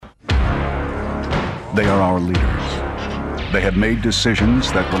They are our leaders. They have made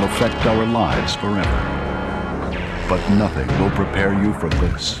decisions that will affect our lives forever. But nothing will prepare you for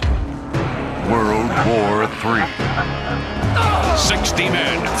this. World War III. 60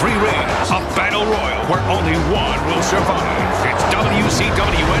 men, 3 rings, a battle royal where only one will survive. It's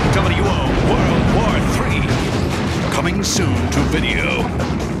WCW NWO World War III. Coming soon to video.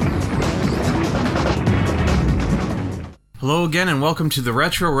 Hello again and welcome to the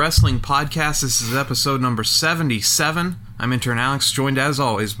Retro Wrestling Podcast. This is episode number 77. I'm intern Alex, joined as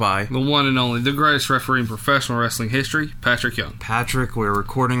always by the one and only, the greatest referee in professional wrestling history, Patrick Young. Patrick. We're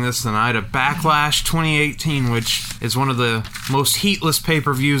recording this the night of Backlash 2018, which is one of the most heatless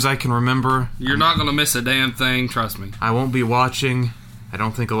pay-per-views I can remember. You're not going to miss a damn thing, trust me. I won't be watching. I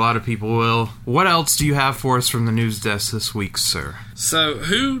don't think a lot of people will. What else do you have for us from the news desk this week, sir? So,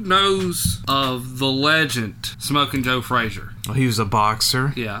 who knows of the legend Smokin' Joe Frazier? Well, he was a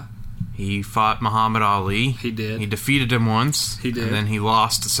boxer. Yeah. He fought Muhammad Ali. He did. He defeated him once. He did. And then he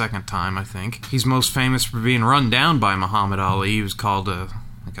lost a second time, I think. He's most famous for being run down by Muhammad Ali. He was called a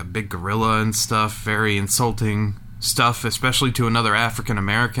big gorilla and stuff. Very insulting stuff, especially to another African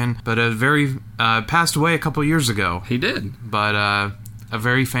American. But passed away a couple years ago. He did. But a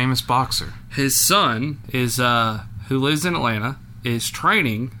very famous boxer. His son is who lives in Atlanta, is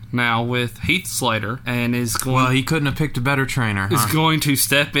training now with Heath Slater and is going... Well, he couldn't have picked a better trainer, huh? Is going to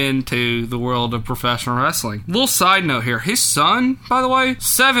step into the world of professional wrestling. Little side note here. His son, by the way,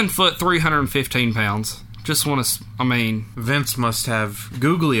 7 foot, 315 pounds. Just want to... Vince must have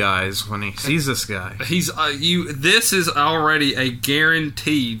googly eyes when he sees this guy. This is already a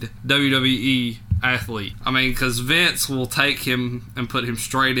guaranteed WWE athlete. Because Vince will take him and put him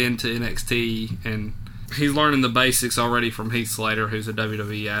straight into NXT, and he's learning the basics already from Heath Slater, who's a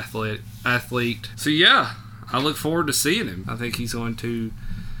WWE athlete. So yeah, I look forward to seeing him. I think he's going to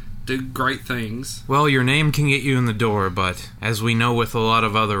do great things. Well, your name can get you in the door, but as we know with a lot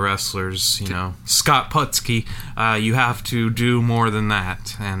of other wrestlers, Scott Putski, you have to do more than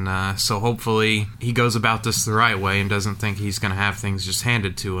that. And so hopefully he goes about this the right way and doesn't think he's going to have things just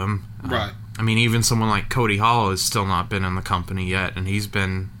handed to him. Right. Even someone like Cody Hall has still not been in the company yet, and he's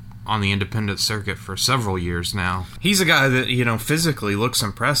been on the independent circuit for several years now. He's a guy that, physically looks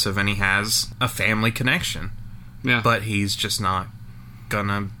impressive, and he has a family connection. Yeah. But he's just not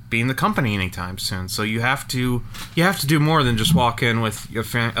gonna be in the company anytime soon. So you have to do more than just walk in with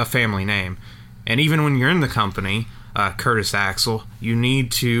a family name. And even when you're in the company, Curtis Axel, you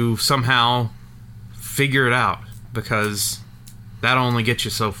need to somehow figure it out, because that'll only get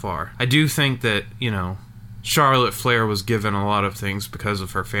you so far. I do think that, Charlotte Flair was given a lot of things because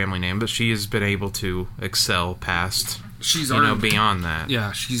of her family name, but she has been able to excel past, beyond that.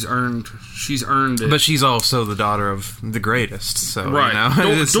 Yeah, she's earned it. But she's also the daughter of the greatest, so, right.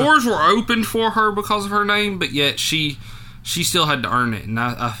 Doors were opened for her because of her name, but yet she still had to earn it, and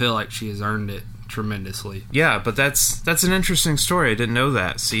I feel like she has earned it tremendously. Yeah, but that's an interesting story. I didn't know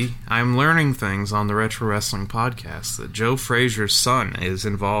that. See, I'm learning things on the Retro Wrestling Podcast, that Joe Frazier's son is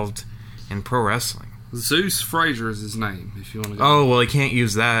involved in pro wrestling. Zeus Frazier is his name, if you want to go. Oh, well, he can't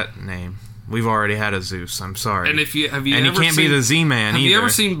use that name. We've already had a Zeus. I'm sorry. And he can't be the Z-Man either. Have you ever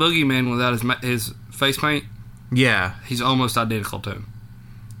seen Boogeyman without his face paint? Yeah. He's almost identical to him.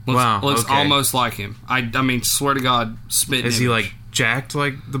 Looks okay. Almost like him. I swear to God, spitting. Is image. he jacked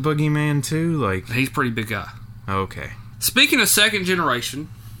like the Boogeyman too? He's a pretty big guy. Okay. Speaking of second generation,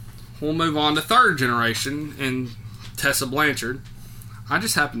 we'll move on to third generation and Tessa Blanchard. I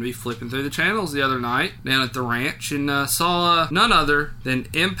just happened to be flipping through the channels the other night down at the ranch and saw none other than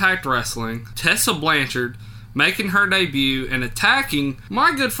Impact Wrestling, Tessa Blanchard, making her debut and attacking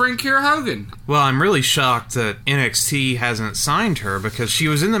my good friend Kiera Hogan. Well, I'm really shocked that NXT hasn't signed her, because she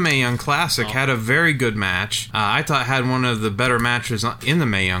was in the Mae Young Classic, had a very good match. I thought had one of the better matches in the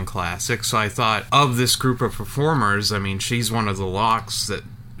Mae Young Classic, so I thought of this group of performers, she's one of the locks that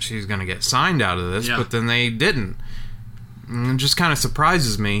she's going to get signed out of this, but then they didn't. It just kind of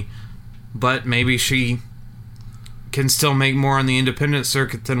surprises me, but maybe she can still make more on the independent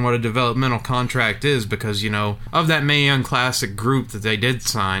circuit than what a developmental contract is, because, of that Mae Young Classic group that they did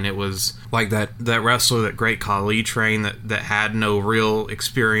sign, it was like that wrestler that Great Khali trained that had no real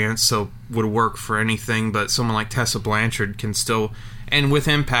experience, so would work for anything, but someone like Tessa Blanchard can still, and with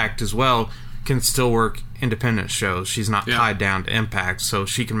Impact as well, can still work independent shows. She's not tied down to Impact, so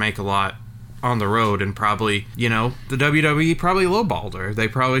she can make a lot on the road, and probably, the WWE probably lowballed her. They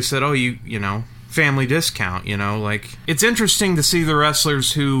probably said, family discount, you know? Like, it's interesting to see the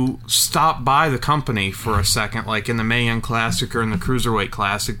wrestlers who stop by the company for a second, like in the Mae Young Classic or in the Cruiserweight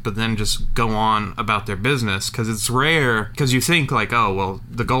Classic, but then just go on about their business, because it's rare, because you think, like, oh, well,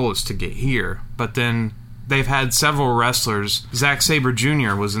 the goal is to get here, but then they've had several wrestlers. Zack Sabre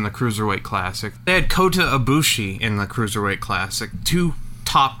Jr. was in the Cruiserweight Classic. They had Kota Ibushi in the Cruiserweight Classic, 2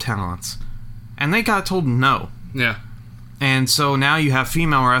 top talents, and they got told no. Yeah. And so now you have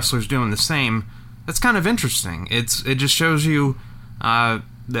female wrestlers doing the same. That's kind of interesting. It just shows you that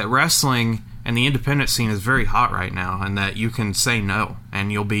wrestling and the independent scene is very hot right now, and that you can say no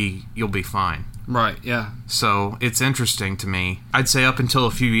and you'll be fine. Right, yeah. So it's interesting to me. I'd say up until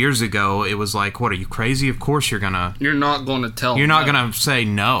a few years ago, it was like, what, are you crazy? Of course you're gonna... You're not going to tell You're them not going to say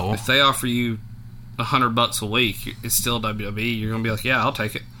no. If they offer you $100 a week, it's still WWE, you're going to be like, yeah, I'll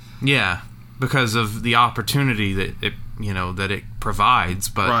take it. Yeah, because of the opportunity that it provides.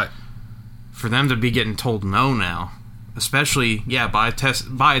 But right. For them to be getting told no now, especially, by a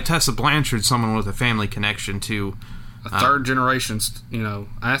Tessa Blanchard, someone with a family connection to... A third-generation,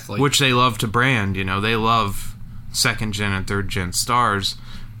 athlete. Which they love to brand, They love second-gen and third-gen stars.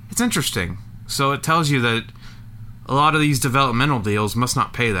 It's interesting. So it tells you that a lot of these developmental deals must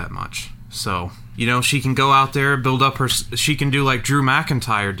not pay that much. So, she can go out there, build up her... She can do like Drew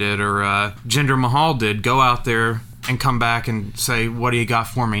McIntyre did, or Jinder Mahal did, go out there and come back and say, what do you got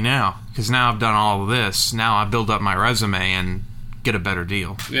for me now? Because now I've done all of this. Now I build up my resume and get a better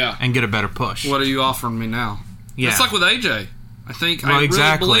deal. Yeah. And get a better push. What are you offering me now? Yeah. It's like with AJ. I think, well, I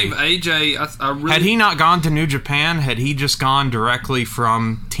exactly. really believe AJ... Had he not gone to New Japan, had he just gone directly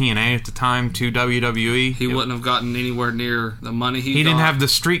from TNA at the time to WWE... He wouldn't have gotten anywhere near the money he didn't have the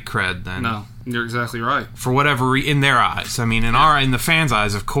street cred then. No, you're exactly right. For whatever in their eyes. I mean, in the fans'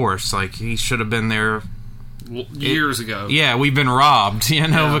 eyes, of course. Like, he should have been there... Years ago. Yeah, we've been robbed,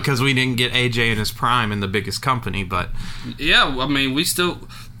 because we didn't get AJ in his prime in the biggest company, but... Yeah, I mean,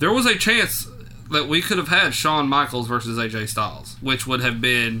 there was a chance that we could have had Shawn Michaels versus AJ Styles, which would have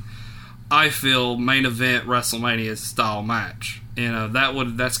been, I feel, main event WrestleMania style match.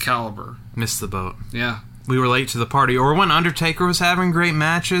 That's caliber. Missed the boat. Yeah. We were late to the party. Or when Undertaker was having great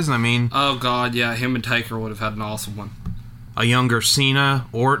matches, I mean... Oh, God, yeah, him and Taker would have had an awesome one. A younger Cena,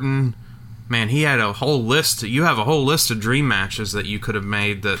 Orton... Man, he had a whole list. You have a whole list of dream matches that you could have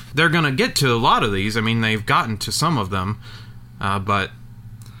made that they're going to get to a lot of these. I mean, they've gotten to some of them, but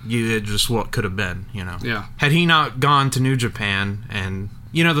just what could have been, Yeah. Had he not gone to New Japan and,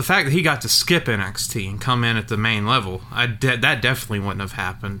 the fact that he got to skip NXT and come in at the main level, that definitely wouldn't have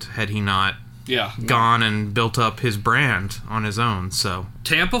happened had he not gone and built up his brand on his own. So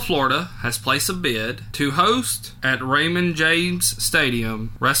Tampa, Florida has placed a bid to host at Raymond James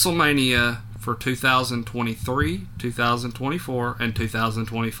Stadium WrestleMania for 2023, 2024, and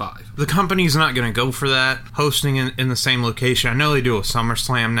 2025. The company's not going to go for that, hosting in the same location. I know they do a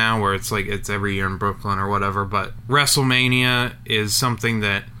SummerSlam now where it's every year in Brooklyn or whatever, but WrestleMania is something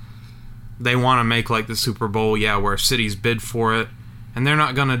that they want to make like the Super Bowl, where cities bid for it, and they're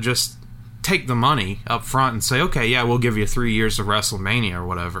not going to just take the money up front and say, okay, we'll give you 3 years of WrestleMania or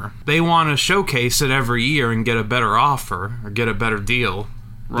whatever. They want to showcase it every year and get a better offer or get a better deal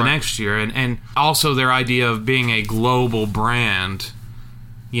the next year. And also their idea of being a global brand,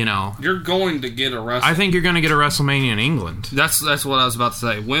 You're going to get a WrestleMania. I think you're going to get a WrestleMania in England. That's what I was about to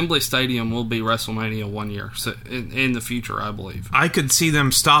say. Wembley Stadium will be WrestleMania 1 year so in the future, I believe. I could see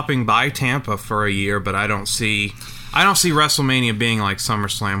them stopping by Tampa for a year, but I don't see WrestleMania being like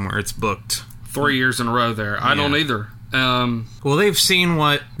SummerSlam where it's booked 3 years in a row there. I don't either. Well, they've seen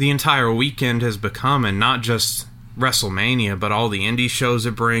what the entire weekend has become, and not just WrestleMania, but all the indie shows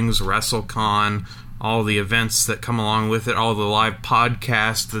it brings, WrestleCon, all the events that come along with it, all the live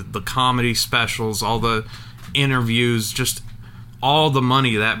podcasts, the comedy specials, all the interviews, just all the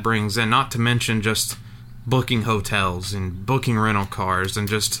money that brings in, not to mention just booking hotels and booking rental cars and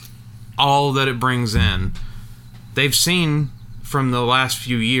just all that it brings in. They've seen from the last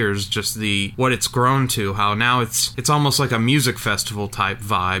few years just what it's grown to, how now it's almost like a music festival type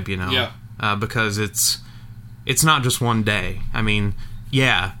vibe, because it's not just one day. I mean,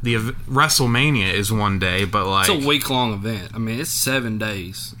 the WrestleMania is one day, but like it's a week-long event. I mean, it's 7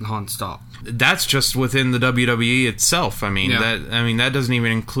 days non-stop. That's just within the WWE itself. I mean, that doesn't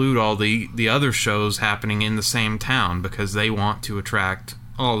even include all the other shows happening in the same town, because they want to attract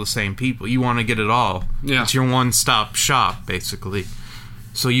all the same people. You want to get it all. Yeah. It's your one-stop shop, basically.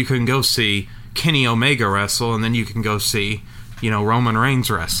 So you can go see Kenny Omega wrestle, and then you can go see Roman Reigns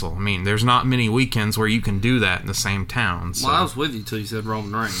wrestle. I mean, there's not many weekends where you can do that in the same town. So. Well, I was with you till you said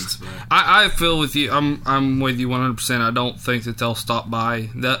Roman Reigns. But I feel with you. I'm with you 100%. I don't think that they'll stop by.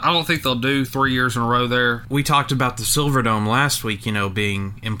 I don't think they'll do 3 years in a row there. We talked about the Silverdome last week,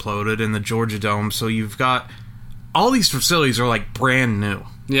 being imploded, and the Georgia Dome. So you've got all these facilities are like brand new.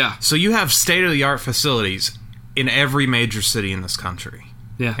 Yeah. So you have state-of-the-art facilities in every major city in this country.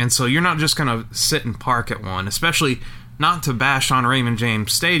 Yeah. And so you're not just going to sit and park at one, especially not to bash on Raymond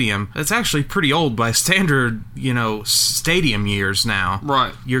James Stadium. It's actually pretty old by standard, stadium years now.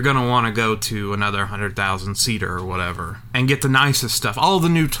 Right. You're going to want to go to another 100,000-seater or whatever and get the nicest stuff, all the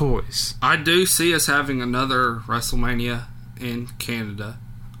new toys. I do see us having another WrestleMania in Canada.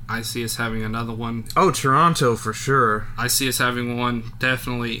 I see us having another one. Oh, Toronto for sure. I see us having one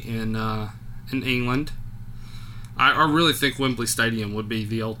definitely in England. I really think Wembley Stadium would be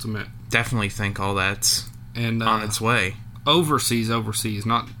the ultimate. Definitely think all that's on its way. Overseas,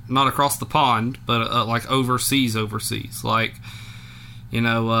 not across the pond, but like overseas, like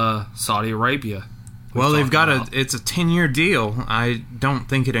Saudi Arabia. Well, they've got it's a 10-year deal. I don't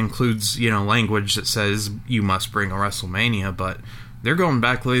think it includes language that says you must bring a WrestleMania, but they're going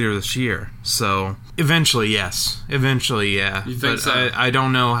back later this year. So eventually, yes. Eventually, yeah. You think so? I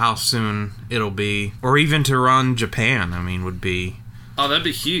don't know how soon it'll be, or even to run Japan. I mean, would be. Oh, that'd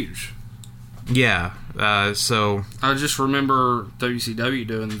be huge. Yeah. So I just remember WCW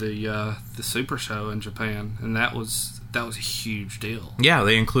doing the Super Show in Japan, and that was a huge deal. Yeah,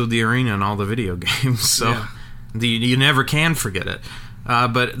 they include the arena in all the video games, so yeah. You never can forget it.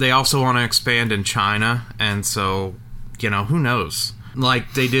 But they also want to expand in China, and so who knows?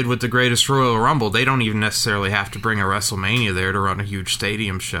 Like they did with the Greatest Royal Rumble, they don't even necessarily have to bring a WrestleMania there to run a huge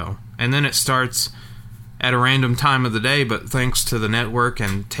stadium show, and then it starts at a random time of the day, but thanks to the network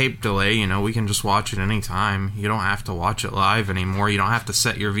and tape delay, we can just watch it anytime. You don't have to watch it live anymore. You don't have to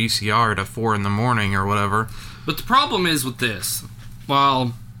set your VCR to 4 in the morning or whatever. But the problem is with this,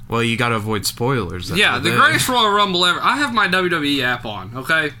 well, you got to avoid spoilers. Yeah, the Greatest Royal Rumble ever. I have my WWE app on,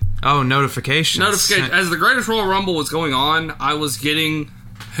 okay? Oh, notifications. As the Greatest Royal Rumble was going on, I was getting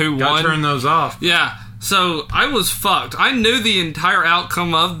who Got won. to turn those off. Yeah, so I was fucked. I knew the entire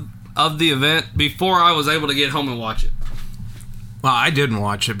outcome of the event before I was able to get home and watch it. Well, I didn't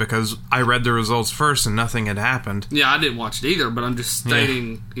watch it because I read the results first and nothing had happened. Yeah, I didn't watch it either, but I'm just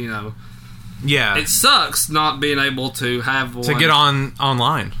stating, Yeah. It sucks not being able to have one. To get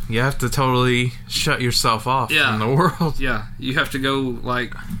online. You have to totally shut yourself off from the world. Yeah, you have to go,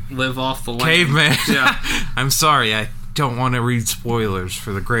 live off the land. Caveman. Yeah. I'm sorry, I don't want to read spoilers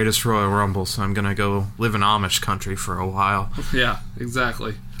for the Greatest Royal Rumble, so I'm going to go live in Amish country for a while. Yeah,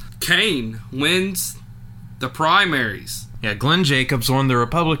 exactly. Kane wins the primaries. Yeah, Glenn Jacobs won the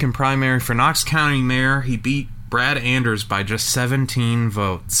Republican primary for Knox County Mayor. He beat Brad Anders by just 17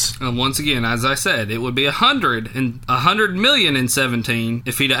 votes. And once again, as I said, it would be 100 million in 17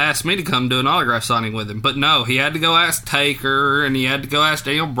 if he'd asked me to come do an autograph signing with him. But no, he had to go ask Taker, and he had to go ask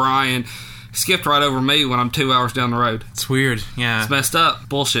Daniel Bryan. He skipped right over me when I'm 2 hours down the road. It's weird, yeah. It's messed up.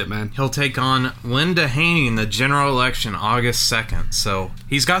 Bullshit, man. He'll take on Linda Haney in the general election August 2nd, so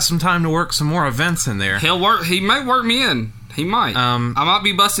he's got some time to work some more events in there. He might work me in. He might. I might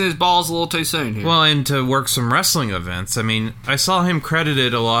be busting his balls a little too soon here. Well, and to work some wrestling events. I mean, I saw him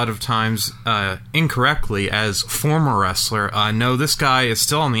credited a lot of times incorrectly as former wrestler. No, this guy is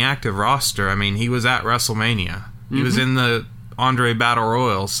still on the active roster. I mean, he was at WrestleMania. He was in the Andre Battle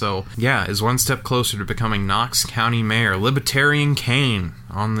Royal, so yeah, is one step closer to becoming Knox County Mayor. Libertarian Kane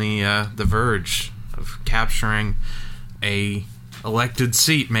on the verge of capturing a elected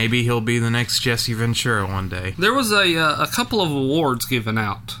seat. Maybe he'll be the next Jesse Ventura one day. There was a couple of awards given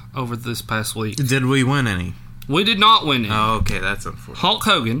out over this past week. Did we win any? We did not win any. Oh, okay, that's unfortunate. Hulk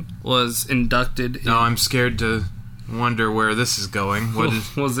Hogan was inducted. No, I'm scared to wonder where this is going.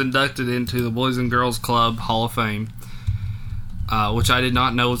 Was inducted into the Boys and Girls Club Hall of Fame, which I did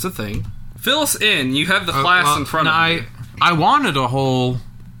not know was a thing. Fill us in. You have the class in front of you. I wanted a whole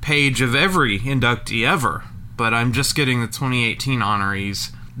page of every inductee ever, but I'm just getting the 2018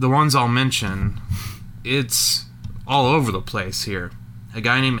 honorees. The ones I'll mention, it's all over the place here. A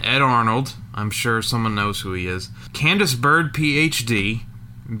guy named Ed Arnold, I'm sure someone knows who he is. Candace Bird, PhD.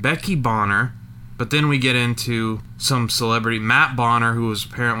 Becky Bonner. But then we get into some celebrity. Matt Bonner, who was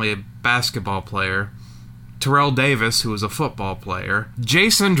apparently a basketball player. Terrell Davis, who was a football player.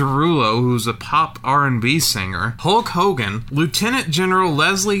 Jason Derulo, who's a pop R&B singer. Hulk Hogan. Lieutenant General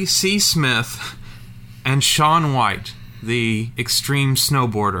Leslie C. Smith. And Shaun White, the extreme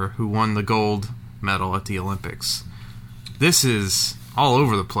snowboarder who won the gold medal at the Olympics. This is all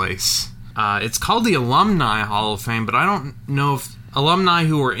over the place. It's called the Alumni Hall of Fame, but I don't know if alumni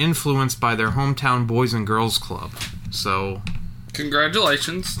who were influenced by their hometown Boys and Girls Club. So,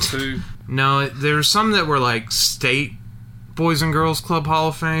 congratulations to... No, there's some that were like state Boys and Girls Club Hall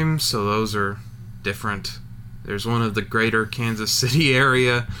of Fame, so those are different. There's one of the greater Kansas City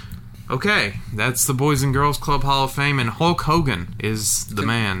area. Okay, that's the Boys and Girls Club Hall of Fame, and Hulk Hogan is the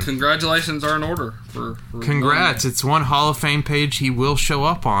man. Congratulations are in order. For Congrats, it's one Hall of Fame page he will show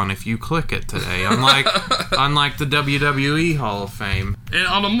up on if you click it today, unlike the WWE Hall of Fame. And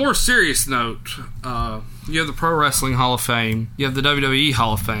on a more serious note, you have the Pro Wrestling Hall of Fame, you have the WWE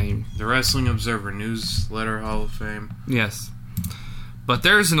Hall of Fame. The Wrestling Observer Newsletter Hall of Fame. Yes. But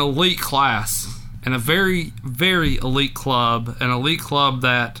there's an elite class, and a very, very elite club, an elite club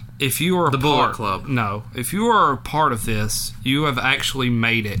that... If you are Bullet Club. No. If you are a part of this, you have actually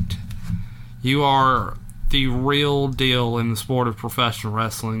made it. You are the real deal in the sport of professional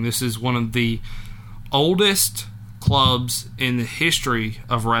wrestling. This is one of the oldest clubs in the history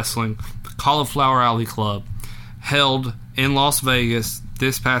of wrestling, the Cauliflower Alley Club, held in Las Vegas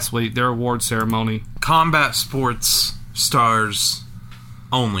this past week, their award ceremony. Combat sports stars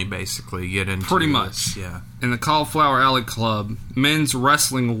only, basically, get into pretty much. This. Yeah. In the Cauliflower Alley Club, Men's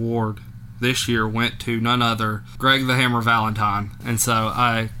Wrestling Award this year went to none other Greg the Hammer Valentine. And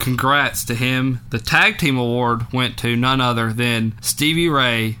so, congrats to him. The Tag Team Award went to none other than Stevie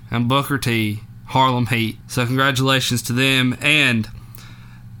Ray and Booker T, Harlem Heat. So congratulations to them. And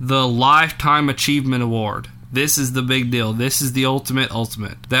the Lifetime Achievement Award. This is the big deal. This is the ultimate.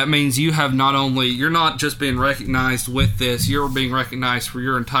 That means you have you're not just being recognized with this, you're being recognized for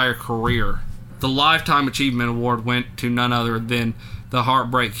your entire career. The Lifetime Achievement Award went to none other than the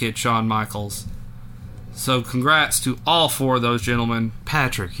Heartbreak Kid, Shawn Michaels. So congrats to all four of those gentlemen.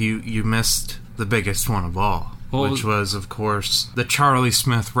 Patrick, you missed the biggest one of all, which was, of course, the Charlie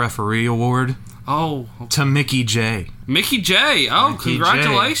Smith Referee Award. Oh. To Mickey J. Mickey J. Oh, Mickey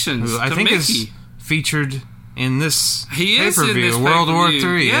Congratulations J, who I to think Mickey. Is featured in this he is in pay-per-view, this World War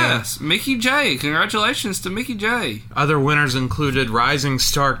III. Yes, yeah. Mickey J. Congratulations to Mickey J. Other winners included rising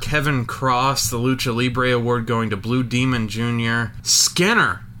star Kevin Cross, the Lucha Libre Award going to Blue Demon Jr.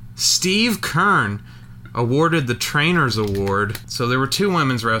 Skinner, Steve Kern, awarded the Trainers Award. So there were two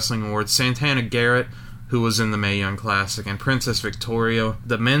Women's Wrestling Awards. Santana Garrett, who was in the Mae Young Classic, and Princess Victoria.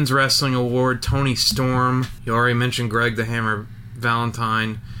 The Men's Wrestling Award, Tony Storm. You already mentioned Greg the Hammer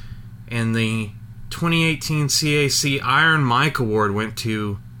Valentine. And the 2018 CAC Iron Mike Award went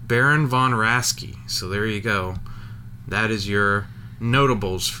to Baron Von Raschke. So there you go. That is your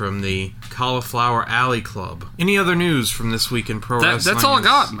notables from the Cauliflower Alley Club. Any other news from this week in pro wrestling? That's all I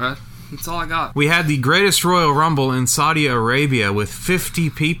got, man. That's all I got. We had the greatest Royal Rumble in Saudi Arabia with 50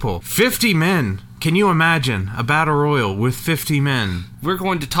 people. 50 men. Can you imagine a battle royal with 50 men? We're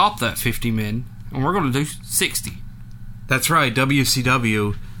going to top that 50 men, and we're going to do 60. That's right.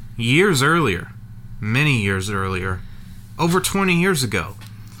 WCW, years earlier, many years earlier, over 20 years ago,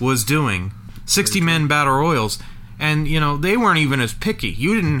 was doing 60-men battle royals. And, you know, they weren't even as picky.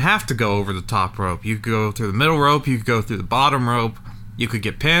 You didn't have to go over the top rope. You could go through the middle rope. You could go through the bottom rope. You could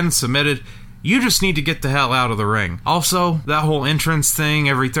get pinned, submitted. You just need to get the hell out of the ring. Also, that whole entrance thing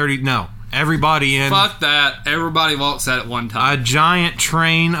every 30... No. Everybody in. Fuck that. Everybody walks out at one time. A giant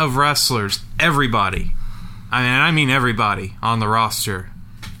train of wrestlers. Everybody. I mean everybody on the roster.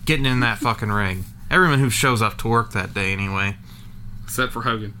 Getting in that fucking ring. Everyone who shows up to work that day anyway. Except for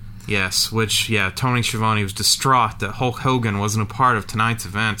Hogan. Yes, which, Tony Schiavone was distraught that Hulk Hogan wasn't a part of tonight's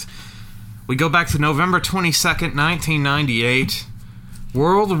event. We go back to November 22nd, 1998.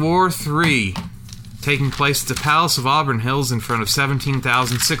 World War III. Taking place at the Palace of Auburn Hills in front of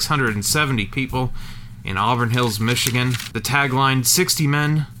 17,670 people in Auburn Hills, Michigan. The tagline, 60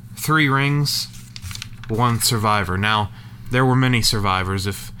 men, 3 rings, 1 survivor. Now, there were many survivors.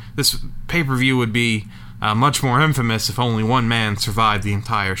 If this pay-per-view would be much more infamous if only one man survived the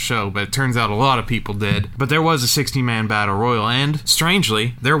entire show, but it turns out a lot of people did. But there was a 60-man battle royal, and,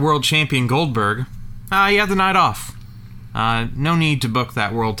 strangely, their world champion Goldberg, he had the night off. No need to book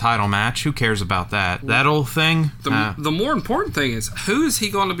that world title match. Who cares about that? That old thing. The more important thing is, who is he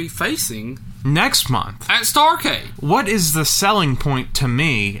going to be facing next month at Starrcade? What is the selling point to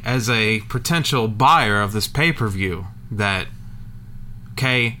me as a potential buyer of this pay-per-view? That,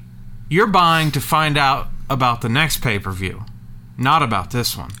 okay, you're buying to find out about the next pay-per-view, not about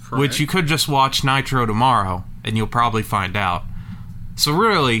this one. Correct. Which you could just watch Nitro tomorrow, and you'll probably find out. So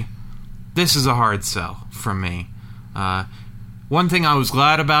really, this is a hard sell from me. One thing I was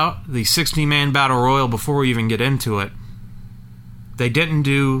glad about, the 60-man battle royal, before we even get into it, they didn't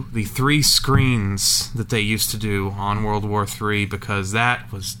do the 3 screens that they used to do on World War III because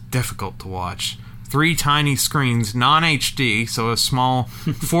that was difficult to watch. 3 tiny screens, non-HD, so a small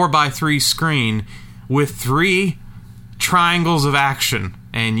 4x3 screen with 3 triangles of action,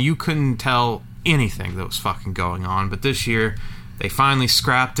 and you couldn't tell anything that was fucking going on. But this year, they finally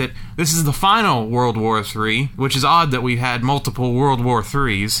scrapped it. This is the final World War III, which is odd that we've had multiple World War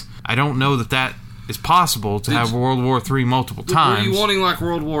IIIs. I don't know that is possible to have World War III multiple times. Were you wanting like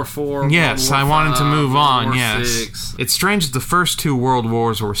World War IV? Yes, World War I wanted to move on, War yes. VI? It's strange that the first 2 World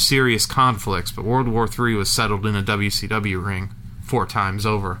Wars were serious conflicts, but World War III was settled in a WCW ring 4 times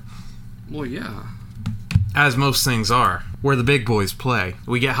over. Well, yeah. As most things are, where the big boys play.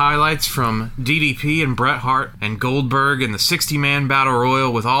 We get highlights from DDP and Bret Hart and Goldberg in the 60-man Battle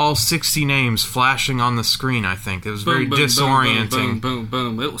Royal with all 60 names flashing on the screen, I think. It was very disorienting. Boom, boom,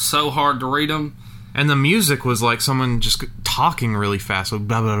 boom, boom. It was so hard to read them. And the music was like someone just talking really fast. Blah,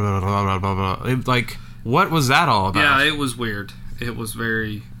 blah, blah, blah, blah, blah. Like, what was that all about? Yeah, it was weird. It was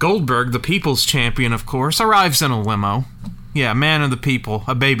very... Goldberg, the People's Champion, of course, arrives in a limo. Yeah, man of the people,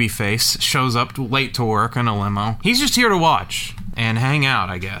 a babyface, shows up late to work in a limo. He's just here to watch and hang out,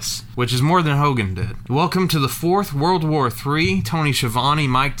 I guess, which is more than Hogan did. Welcome to the 4th World War III. Tony Schiavone,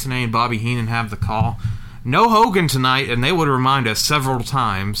 Mike Tenay, and Bobby Heenan have the call. No Hogan tonight, and they would remind us several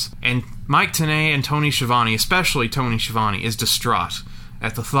times. And Mike Tenay and Tony Schiavone, especially Tony Schiavone, is distraught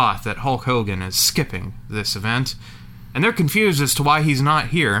at the thought that Hulk Hogan is skipping this event. And they're confused as to why he's not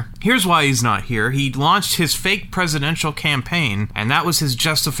here. Here's why he's not here. He launched his fake presidential campaign, and that was his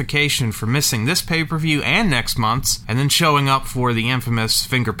justification for missing this pay-per-view and next month's, and then showing up for the infamous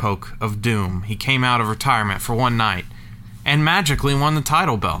finger poke of doom. He came out of retirement for one night, and magically won the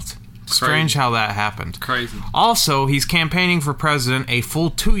title belt. Strange how that happened. Crazy. Also, he's campaigning for president a full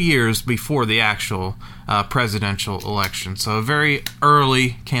 2 years before the actual presidential election. So a very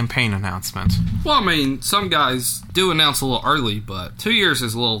early campaign announcement. Well, I mean, some guys do announce a little early, but 2 years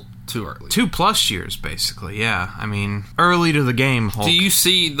is a little too early. 2+ years, basically, yeah. I mean, early to the game, Hulk. Do you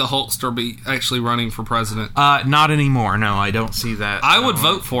see the Hulkster be actually running for president? Not anymore, no, I don't see that. I would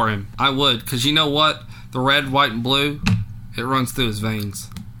vote for him. I would, because you know what? The red, white, and blue, it runs through his veins.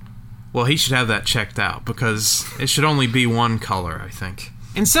 Well, he should have that checked out, because it should only be one color, I think.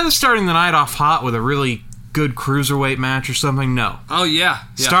 Instead of starting the night off hot with a really good cruiserweight match or something, no. Oh, yeah.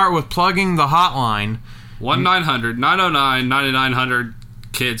 Start with plugging the hotline. 1-900-909-9900.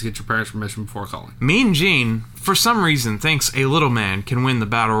 Kids, get your parents' permission before calling. Mean Gene, for some reason, thinks a little man can win the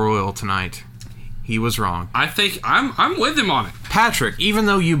Battle Royal tonight. He was wrong. I think I'm with him on it. Patrick, even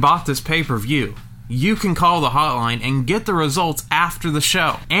though you bought this pay-per-view, you can call the hotline and get the results after the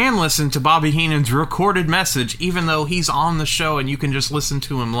show. And listen to Bobby Heenan's recorded message, even though he's on the show and you can just listen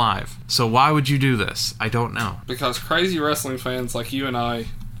to him live. So why would you do this? I don't know. Because crazy wrestling fans like you and I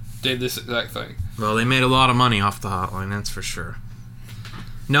did this exact thing. Well, they made a lot of money off the hotline, that's for sure.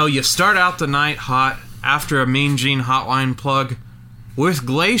 No, you start out the night hot after a Mean Gene hotline plug with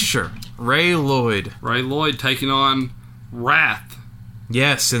Glacier, Ray Lloyd. Ray Lloyd taking on Wrath.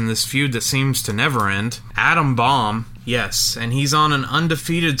 Yes, in this feud that seems to never end. Adam Bomb, yes, and he's on an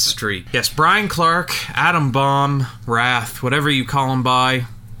undefeated streak. Yes, Brian Clark, Adam Bomb, Wrath, whatever you call him by.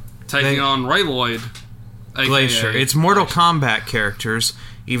 Taking on Ray Lloyd, AKA Glacier. It's Mortal Kombat characters,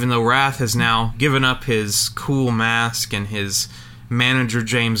 even though Wrath has now given up his cool mask and his manager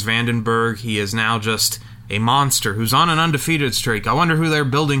James Vandenberg. He is now just a monster who's on an undefeated streak. I wonder who they're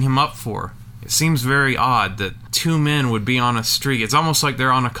building him up for. It seems very odd that 2 men would be on a streak. It's almost like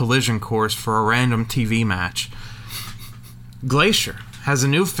they're on a collision course for a random TV match. Glacier has a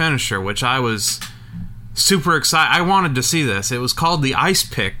new finisher, which I was super excited. I wanted to see this. It was called the Ice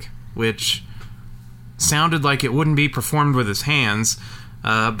Pick, which sounded like it wouldn't be performed with his hands,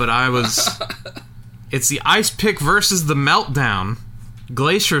 but I was... It's the Ice Pick versus the Meltdown.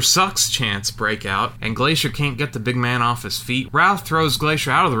 Glacier sucks chants break out, and Glacier can't get the big man off his feet. Ralph throws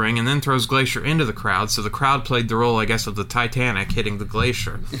Glacier out of the ring and then throws Glacier into the crowd, so the crowd played the role, I guess, of the Titanic hitting the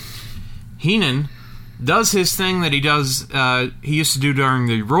Glacier. Heenan does his thing that he used to do during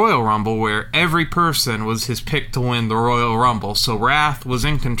the Royal Rumble, where every person was his pick to win the Royal Rumble. So Wrath was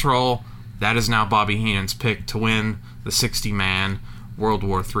in control. That is now Bobby Heenan's pick to win the 60-man World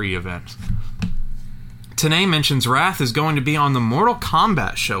War III event. Tenay mentions Wrath is going to be on the Mortal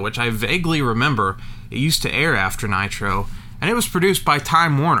Kombat show, which I vaguely remember. It used to air after Nitro, and it was produced by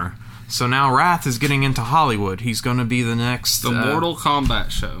Time Warner. So now Wrath is getting into Hollywood. He's going to be the next... The Mortal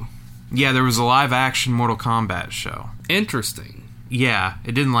Kombat show. Yeah, there was a live-action Mortal Kombat show. Interesting. Yeah,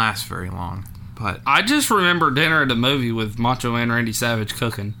 it didn't last very long, but... I just remember dinner at a movie with Macho Man Randy Savage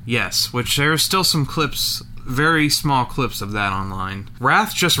cooking. Yes, which there's still some clips very small clips of that online.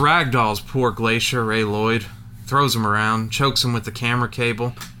 Wrath just ragdolls poor Glacier Ray Lloyd, throws him around, chokes him with the camera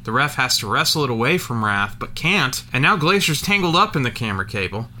cable. The ref has to wrestle it away from Wrath, but can't, and now Glacier's tangled up in the camera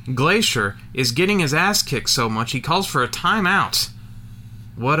cable. Glacier is getting his ass kicked so much he calls for a timeout.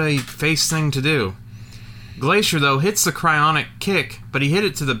 What a face thing to do. Glacier, though, hits the cryonic kick, but he hit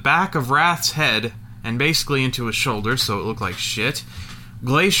it to the back of Wrath's head and basically into his shoulder, so it looked like shit.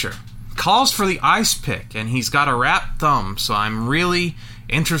 Glacier calls for the ice pick, and he's got a wrapped thumb, so I'm really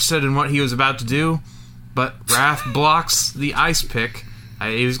interested in what he was about to do, but Wrath blocks the ice pick.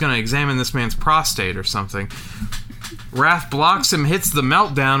 He was going to examine this man's prostate or something. Wrath blocks him, hits the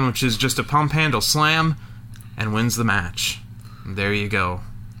meltdown, which is just a pump handle slam, and wins the match. And there you go.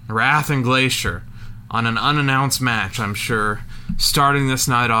 Wrath and Glacier on an unannounced match, I'm sure, starting this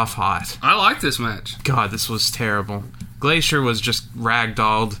night off hot. I like this match. God, this was terrible. Glacier was just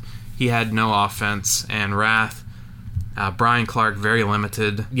ragdolled. He had no offense, and Wrath, Brian Clark, very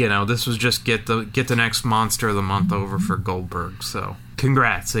limited. You know, this was just get the next Monster of the Month over for Goldberg. So,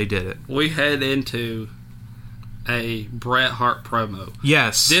 congrats, they did it. We head into a Bret Hart promo.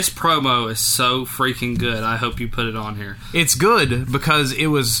 Yes. This promo is so freaking good. I hope you put it on here. It's good because it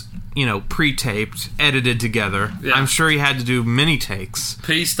was, you know, pre-taped, edited together. Yeah. I'm sure he had to do many takes.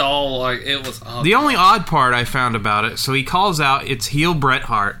 Pieced all, like, it was... The only odd part I found about it, so he calls out, it's heel Bret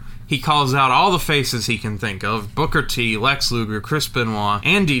Hart. He calls out all the faces he can think of. Booker T, Lex Luger, Chris Benoit,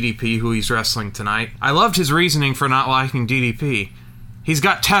 and DDP, who he's wrestling tonight. I loved his reasoning for not liking DDP. He's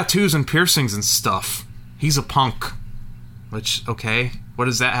got tattoos and piercings and stuff. He's a punk. Which, okay, what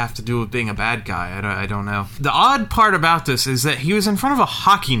does that have to do with being a bad guy? I don't know. The odd part about this is that he was in front of a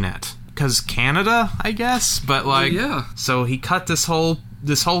hockey net. Because Canada, I guess? But, like, yeah. So he cut this whole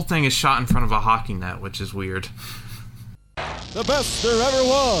thing is shot in front of a hockey net, which is weird. The best there ever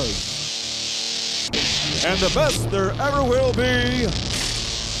was, and the best there ever will be,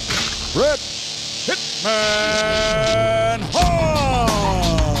 Bret Hitman Hart!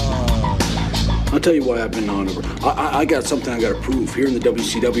 I'll tell you why I've been on over. I got something I got to prove here in the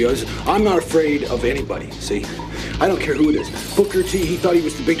WCW. I'm not afraid of anybody, see? I don't care who it is. Booker T, he thought he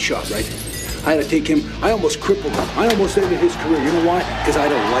was the big shot, right? I had to take him. I almost crippled him. I almost ended his career. You know why? Because I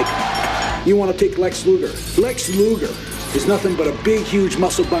don't like him. You want to take Lex Luger. Lex Luger is nothing but a big, huge,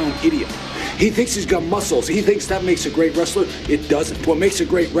 muscle-bound idiot. He thinks he's got muscles. He thinks that makes a great wrestler. It doesn't. What makes a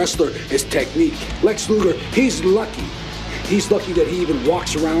great wrestler is technique. Lex Luger, he's lucky. He's lucky that he even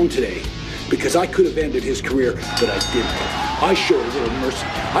walks around today, because I could have ended his career, but I didn't. I showed a little mercy.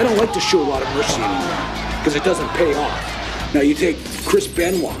 I don't like to show a lot of mercy anymore, because it doesn't pay off. Now you take Chris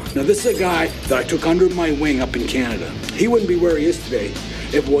Benoit. Now this is a guy that I took under my wing up in Canada. He wouldn't be where he is today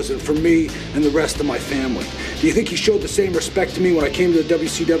if it wasn't for me and the rest of my family. Do you think he showed the same respect to me when I came to the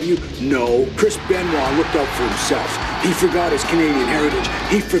WCW? No. Chris Benoit looked out for himself. He forgot his Canadian heritage.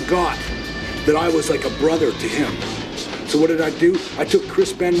 He forgot that I was like a brother to him. So what did I do? I took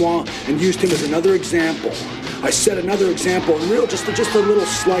Chris Benoit and used him as another example. I set another example, and just a little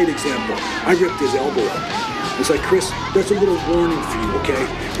slight example. I ripped his elbow out. It's like, Chris, that's a little warning for you, okay?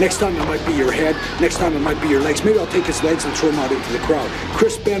 Next time it might be your head. Next time it might be your legs. Maybe I'll take his legs and throw him out into the crowd.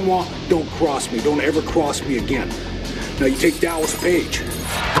 Chris Benoit, don't cross me. Don't ever cross me again. Now you take Dallas Page.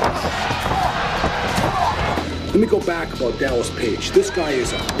 Let me go back about Dallas Page. This guy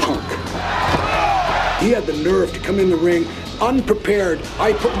is a punk. He had the nerve to come in the ring unprepared.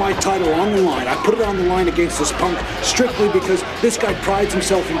 I put my title on the line. I put it on the line against this punk strictly because this guy prides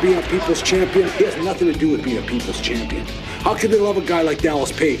himself in being a people's champion. He has nothing to do with being a people's champion. How could they love a guy like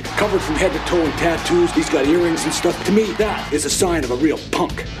Dallas Page? Covered from head to toe in tattoos. He's got earrings and stuff. To me, that is a sign of a real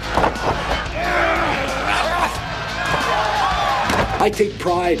punk. I take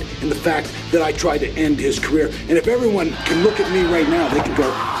pride in the fact that I tried to end his career. And if everyone can look at me right now, they can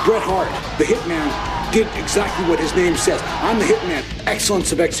go, Bret Hart, the Hitman, did exactly what his name says. I'm the Hitman.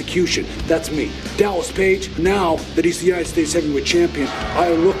 Excellence of execution. That's me. Dallas Page, now that he's the United States Heavyweight Champion,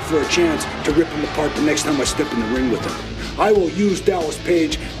 I look for a chance to rip him apart the next time I step in the ring with him. I will use Dallas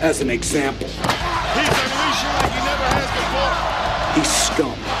Page as an example. He's unleashing like he never has before. He's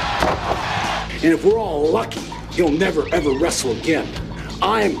scum. And if we're all lucky, he'll never ever wrestle again.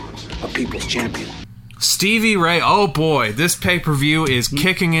 I'm a people's champion. Stevie Ray, oh boy, this pay-per-view is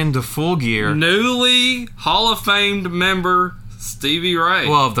kicking into full gear. Newly Hall of Famed member Stevie Ray.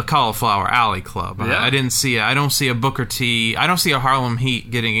 Well, of the Cauliflower Alley Club. Yeah. I don't see a Booker T. I don't see a Harlem Heat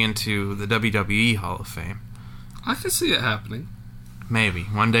getting into the WWE Hall of Fame. I can see it happening. Maybe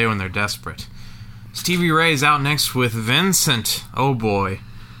one day when they're desperate. Stevie Ray is out next with Vincent. Oh boy,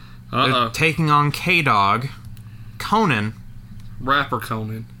 they're taking on K-Dog, Conan, Rapper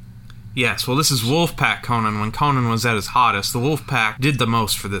Conan. Yes, well, this is Wolfpack Conan. When Conan was at his hottest, the Wolfpack did the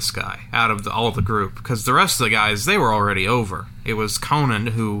most for this guy out of all the group, because the rest of the guys, they were already over. It was Conan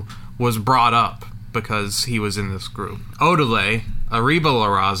who was brought up because he was in this group. Odelay, Arriba La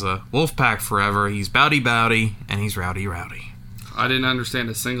Raza, Wolfpack Forever, he's Bowdy Bowdy, and he's Rowdy Rowdy. I didn't understand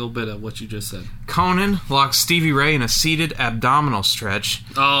a single bit of what you just said. Conan locks Stevie Ray in a seated abdominal stretch.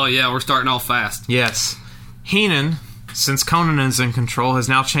 Oh, yeah, we're starting off fast. Yes. Heenan, since Conan is in control, has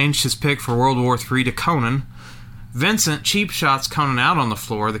now changed his pick for World War III to Conan. Vincent cheap shots Conan out on the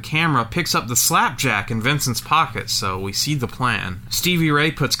floor. The camera picks up the slapjack in Vincent's pocket, so we see the plan. Stevie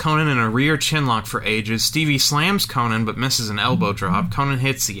Ray puts Conan in a rear chinlock for ages. Stevie slams Conan but misses an elbow drop. Conan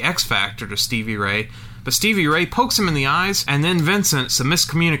hits the X Factor to Stevie Ray, but Stevie Ray pokes him in the eyes, and then Vincent, some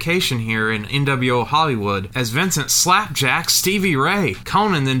miscommunication here in NWO Hollywood, as Vincent slapjacks Stevie Ray.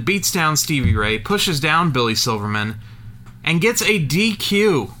 Conan then beats down Stevie Ray, pushes down Billy Silverman, and gets a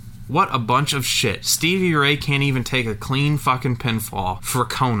DQ. What a bunch of shit. Stevie Ray can't even take a clean fucking pinfall for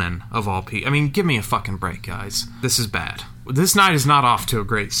Conan, of all people. I mean, give me a fucking break, guys. This is bad. This night is not off to a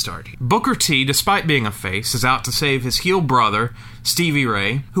great start. Booker T, despite being a face, is out to save his heel brother, Stevie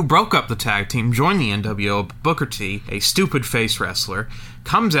Ray, who broke up the tag team, joined the NWO. Booker T, a stupid face wrestler,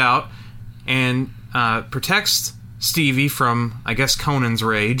 comes out and protects Stevie from, I guess, Conan's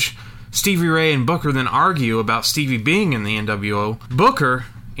rage. Stevie Ray and Booker then argue about Stevie being in the NWO. Booker,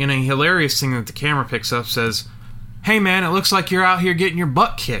 in a hilarious thing that the camera picks up, says, "Hey man, it looks like you're out here getting your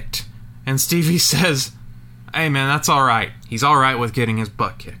butt kicked." And Stevie says, "Hey man, that's alright. He's alright with getting his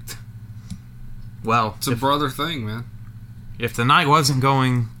butt kicked." Well, it's a brother thing, man. If the night wasn't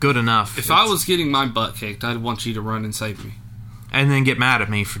going good enough... If I was getting my butt kicked, I'd want you to run and save me. And then get mad at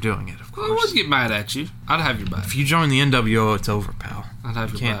me for doing it, of course. Well, I wouldn't get mad at you. I'd have your back. If you join the NWO, it's over, pal. I'd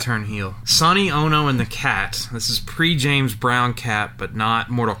have your back. You can't turn heel. Sonny Ono and the Cat. This is pre-James Brown Cat, but not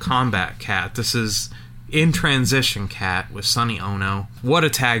Mortal Kombat Cat. This is in transition Cat with Sonny Ono. What a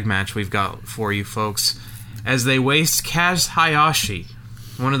tag match we've got for you, folks. As they waste Kaz Hayashi,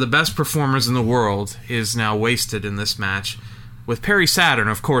 one of the best performers in the world, is now wasted in this match, with Perry Saturn,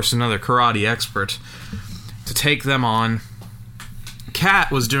 of course, another karate expert, to take them on.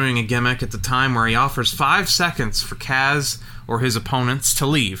 Cat was doing a gimmick at the time where he offers 5 seconds for Kaz or his opponents to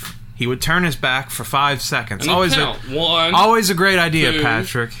leave. He would turn his back for 5 seconds. Always a great idea, 2,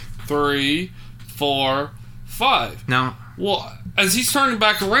 Patrick. 3, 4, 5. Now, well, as he's turning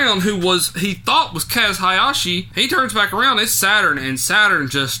back around, he thought was Kaz Hayashi, he turns back around, it's Saturn, and Saturn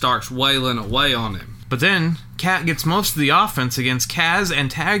just starts wailing away on him. But then, Cat gets most of the offense against Kaz and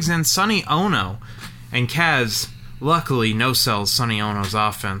tags in Sonny Ono. And Kaz, luckily, no-sells Sonny Ono's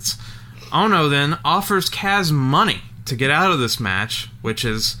offense. Ono then offers Kaz money to get out of this match, which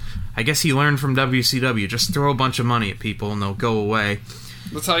is, I guess he learned from WCW. Just throw a bunch of money at people and they'll go away.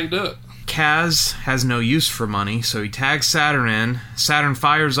 That's how you do it. Kaz has no use for money, so he tags Saturn in. Saturn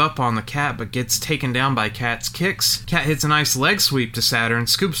fires up on the Cat, but gets taken down by Cat's kicks. Cat hits a nice leg sweep to Saturn,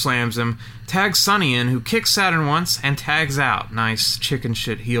 scoop slams him, tags Sonny in, who kicks Saturn once and tags out. Nice chicken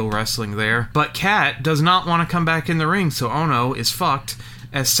shit heel wrestling there. But Cat does not want to come back in the ring, so Ono is fucked,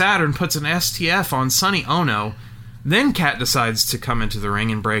 as Saturn puts an STF on Sonny Ono. Then Cat decides to come into the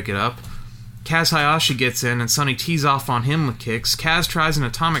ring and break it up. Kaz Hayashi gets in, and Sonny tees off on him with kicks. Kaz tries an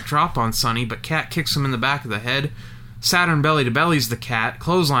atomic drop on Sonny, but Cat kicks him in the back of the head. Saturn belly-to-bellies the Cat,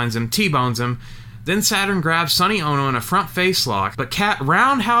 clotheslines him, T-bones him. Then Saturn grabs Sonny Ono in a front face lock, but Cat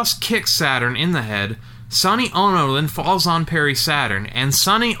roundhouse kicks Saturn in the head. Sonny Ono then falls on Perry Saturn, and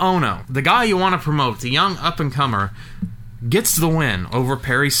Sonny Ono, the guy you want to promote, the young up-and-comer, gets the win over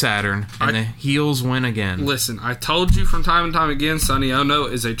Perry Saturn, and the heels win again. Listen, I told you from time and time again, Sonny Ono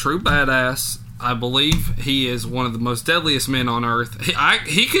is a true badass. I believe he is one of the most deadliest men on earth.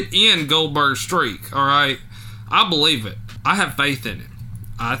 He could end Goldberg's streak, all right? I believe it. I have faith in him.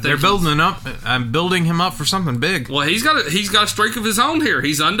 I think they're building him up for something big. Well, he's got a streak of his own here.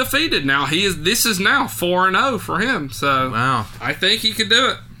 He's undefeated now. This is now 4-0 for him. So wow, I think he could do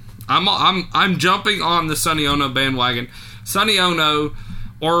it. I'm jumping on the Sonny Ono bandwagon. Sonny Ono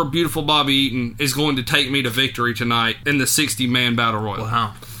or Beautiful Bobby Eaton is going to take me to victory tonight in the 60-man Battle Royal.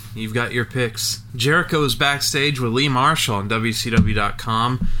 Wow. You've got your picks. Jericho is backstage with Lee Marshall on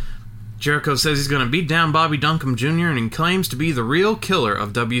WCW.com. Jericho says he's going to beat down Bobby Duncombe Jr. and he claims to be the real killer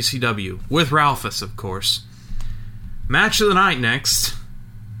of WCW. With Ralphus, of course. Match of the night next.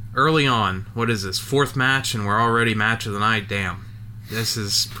 Early on. What is this? 4th match and we're already match of the night? Damn. This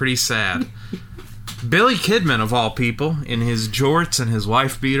is pretty sad. Billy Kidman, of all people, in his jorts and his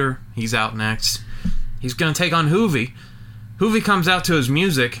wife beater. He's out next. He's going to take on Hoovy. Hoovy comes out to his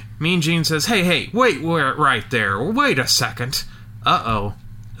music. Mean Gene says, hey, wait right there. Wait a second. Uh-oh.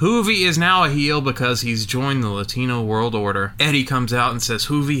 Juvi is now a heel because he's joined the Latino World Order. Eddie comes out and says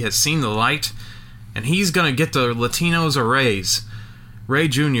Juvi has seen the light, and he's going to get the Latinos a raise. Ray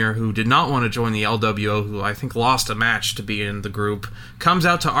Jr., who did not want to join the LWO, who I think lost a match to be in the group, comes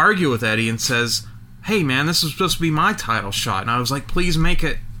out to argue with Eddie and says, hey man, this is supposed to be my title shot. And I was like, please make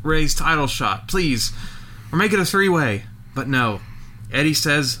it Ray's title shot, please. Or make it a three-way. But no. Eddie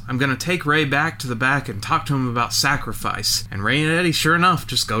says, I'm going to take Ray back to the back and talk to him about sacrifice. And Ray and Eddie, sure enough,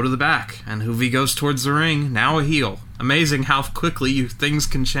 just go to the back. And Juvi goes towards the ring, now a heel. Amazing how quickly things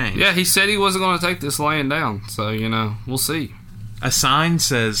can change. Yeah, he said he wasn't going to take this laying down. So, we'll see. A sign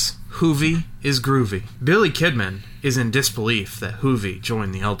says, Juvi is groovy. Billy Kidman is in disbelief that Juvi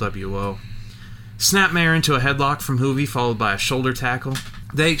joined the LWO. Snapmare into a headlock from Juvi, followed by a shoulder tackle.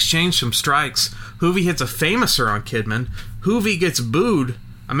 They exchange some strikes. Juvi hits a famouser on Kidman. Juvi gets booed.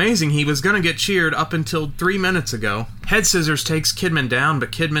 Amazing, he was going to get cheered up until 3 minutes ago. Head Scissors takes Kidman down,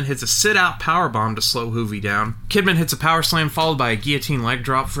 but Kidman hits a sit-out powerbomb to slow Juvi down. Kidman hits a power slam followed by a guillotine leg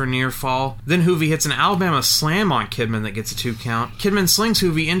drop for a near fall. Then Juvi hits an Alabama slam on Kidman that gets a 2 count. Kidman slings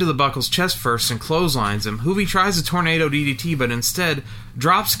Juvi into the buckles chest first and clotheslines him. Juvi tries a tornado DDT, but instead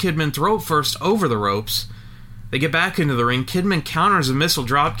drops Kidman throat first over the ropes. They get back into the ring. Kidman counters a missile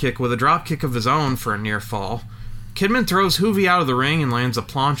dropkick with a dropkick of his own for a near fall. Kidman throws Juvi out of the ring and lands a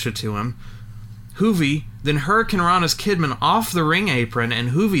plancha to him. Juvi then Hurricane Rana's Kidman off the ring apron,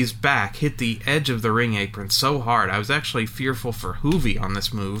 and Juvi's back hit the edge of the ring apron so hard. I was actually fearful for Juvi on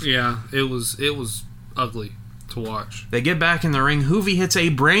this move. Yeah, it was ugly to watch. They get back in the ring. Juvi hits a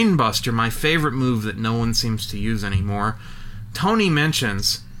brainbuster, my favorite move that no one seems to use anymore. Tony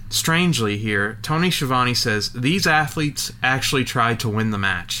mentions, strangely here, Tony Schiavone says, these athletes actually tried to win the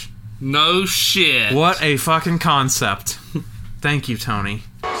match. No shit. What a fucking concept. Thank you, Tony.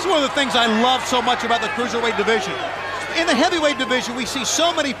 It's one of the things I love so much about the cruiserweight division. In the heavyweight division, we see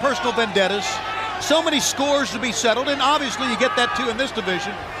so many personal vendettas, so many scores to be settled, and obviously you get that too in this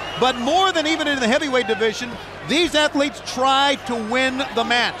division. But more than even in the heavyweight division, these athletes try to win the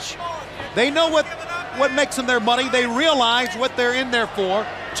match. They know what makes them their money. They realize what they're in there for,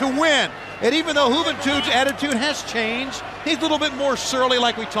 to win. And even though Juventude's attitude has changed, he's a little bit more surly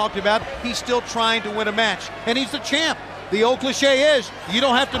like we talked about, he's still trying to win a match. And he's the champ. The old cliche is, you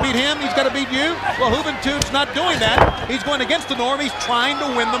don't have to beat him, he's got to beat you. Well, Juventude's not doing that. He's going against the norm. He's trying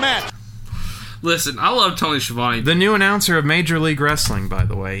to win the match. Listen, I love Tony Schiavone. The new announcer of Major League Wrestling, by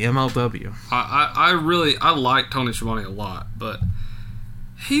the way, MLW. I like Tony Schiavone a lot, but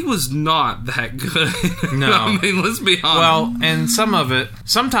he was not that good. No. I mean, let's be honest. Well, and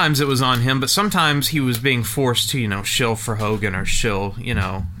sometimes it was on him, but sometimes he was being forced to, shill for Hogan or shill,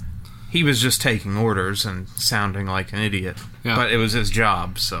 he was just taking orders and sounding like an idiot. Yeah. But it was his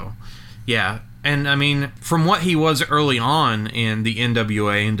job, so, yeah. And, I mean, from what he was early on in the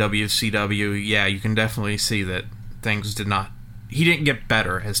NWA and WCW, yeah, you can definitely see that things he didn't get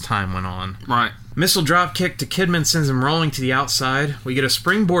better as time went on. Right. Missile drop kick to Kidman sends him rolling to the outside. We get a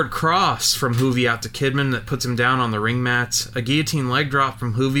springboard cross from Juvi out to Kidman that puts him down on the ring mats. A guillotine leg drop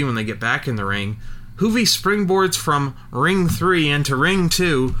from Juvi when they get back in the ring. Juvi springboards from ring 3 into ring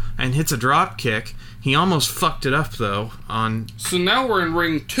 2 and hits a drop kick. He almost fucked it up, though. So now we're in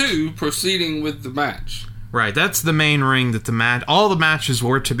ring 2, proceeding with the match. Right, that's the main ring that all the matches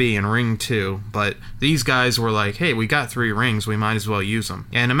were to be in ring 2, but these guys were like, hey, we got 3 rings, we might as well use them.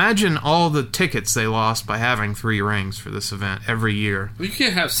 And imagine all the tickets they lost by having 3 rings for this event every year. Well, you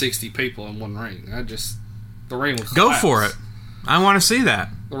can't have 60 people in one ring. The ring will collapse. Go for it. I want to see that.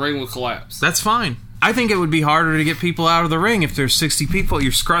 The ring will collapse. That's fine. I think it would be harder to get people out of the ring if there's 60 people.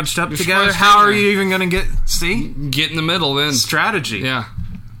 You're scrunched up together. How are you even going to get in the middle then? Strategy. Yeah.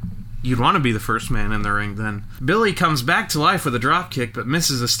 You'd want to be the first man in the ring then. Billy comes back to life with a dropkick, but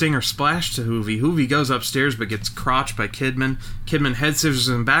misses a stinger splash to Juvi. Juvi goes upstairs, but gets crotched by Kidman. Kidman head scissors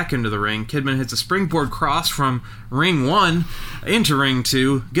him back into the ring. Kidman hits a springboard cross from ring 1 into ring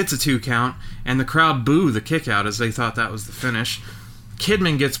 2, gets a 2 count, and the crowd boo the kick out as they thought that was the finish.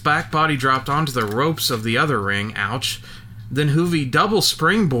 Kidman gets back body dropped onto the ropes of the other ring. Ouch. Then Juvi double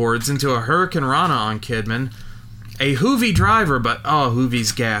springboards into a Hurricane Rana on Kidman. A Juvi driver, but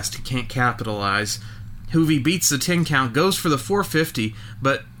Juvi's gassed. He can't capitalize. Juvi beats the 10 count, goes for the 450,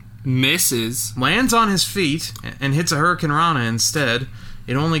 but misses. Lands on his feet and hits a Hurricane Rana instead.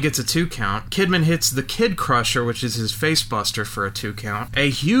 It only gets a 2 count. Kidman hits the Kid Crusher, which is his face buster, for a 2 count. A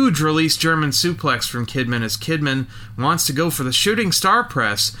huge release German suplex from Kidman as Kidman wants to go for the Shooting Star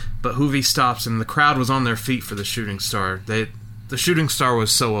press, but Juvi stops him. The crowd was on their feet for the Shooting Star. The Shooting Star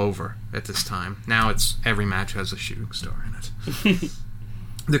was so over at this time. Now every match has a Shooting Star in it.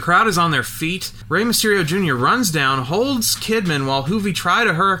 The crowd is on their feet. Rey Mysterio Jr. runs down, holds Kidman while Hoovy tried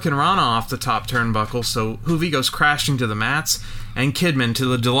a Hurricane Rana off the top turnbuckle, so Hoovy goes crashing to the mats, and Kidman, to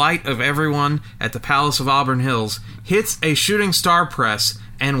the delight of everyone at the Palace of Auburn Hills, hits a shooting star press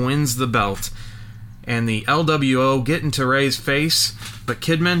and wins the belt. And the LWO get into Rey's face, but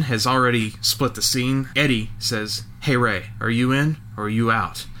Kidman has already split the scene. Eddie says, "Hey Rey, are you in or are you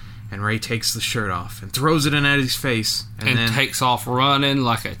out?" And Rey takes the shirt off and throws it in Eddie's face. And then takes off running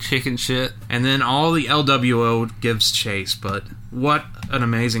like a chicken shit. And then all the LWO gives chase. But what an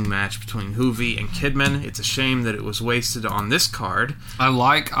amazing match between Hoovy and Kidman. It's a shame that it was wasted on this card. I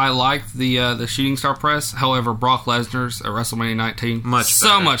like the shooting star press. However, Brock Lesnar's at WrestleMania 19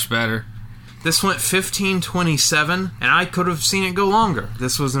 much better. This went 15-27, and I could have seen it go longer.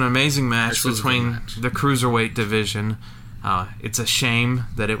 This was an amazing match between the Cruiserweight division. It's a shame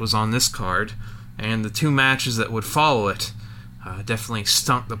that it was on this card, and the two matches that would follow it definitely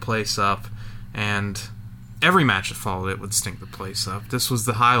stunk the place up, and every match that followed it would stink the place up. This was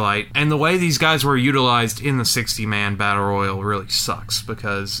the highlight, and the way these guys were utilized in the 60-man Battle Royal really sucks,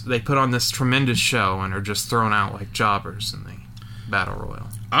 because they put on this tremendous show and are just thrown out like jobbers in the Battle Royal.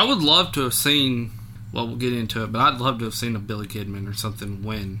 I would love to have seen, well, we'll get into it, but I'd love to have seen a Billy Kidman or something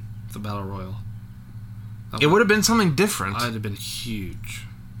win the Battle Royal. It would have been something different. It would have been huge.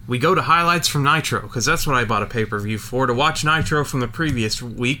 We go to highlights from Nitro, because that's what I bought a pay-per-view for, to watch Nitro from the previous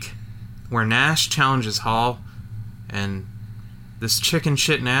week, where Nash challenges Hall, and this chicken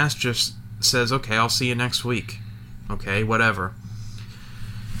shit Nash just says, "Okay, I'll see you next week." Okay, whatever.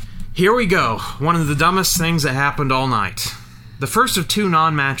 Here we go. One of the dumbest things that happened all night. The first of two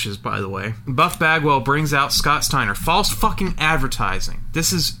non-matches, by the way. Buff Bagwell brings out Scott Steiner. False fucking advertising.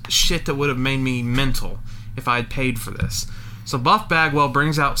 This is shit that would have made me mental if I had paid for this. So Buff Bagwell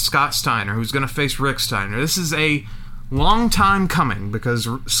brings out Scott Steiner, who's going to face Rick Steiner. This is a long time coming, because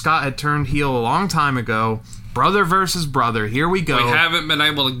Scott had turned heel a long time ago. Brother versus brother. Here we go. We haven't been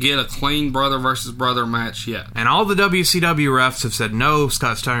able to get a clean brother versus brother match yet. And all the WCW refs have said, no,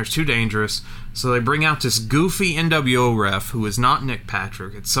 Scott Steiner's too dangerous. So they bring out this goofy NWO ref, who is not Nick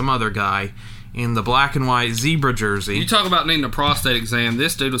Patrick. It's some other guy in the black and white zebra jersey. You talk about needing a prostate exam.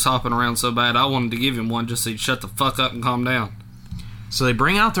 This dude was hopping around so bad, I wanted to give him one just so he'd shut the fuck up and calm down. So they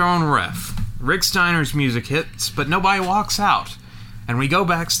bring out their own ref. Rick Steiner's music hits, but nobody walks out. And we go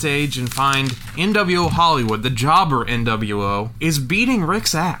backstage and find NWO Hollywood, the jobber NWO, is beating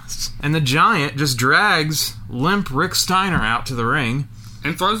Rick's ass. And the Giant just drags limp Rick Steiner out to the ring.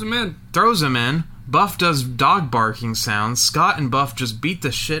 And throws him in. Buff does dog barking sounds. Scott and Buff just beat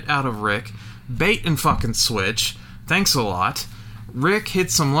the shit out of Rick. Bait and fucking switch. Thanks a lot. Rick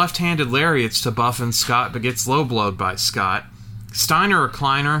hits some left-handed lariats to Buff and Scott, but gets low-blowed by Scott. Steiner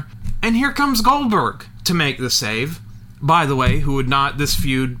recliner. And here comes Goldberg to make the save. By the way, this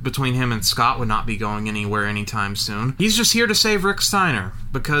feud between him and Scott would not be going anywhere anytime soon. He's just here to save Rick Steiner,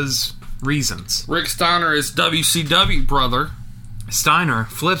 because reasons. Rick Steiner is WCW brother. Steiner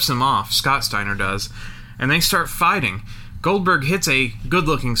flips him off, Scott Steiner does, and they start fighting. Goldberg hits a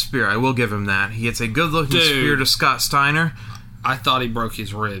good-looking spear, I will give him that. He hits a good-looking spear to Scott Steiner. I thought he broke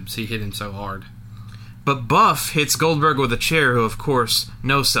his ribs, he hit him so hard. But Buff hits Goldberg with a chair, who of course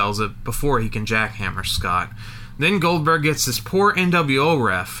no-sells it before he can jackhammer Scott. Then Goldberg gets this poor NWO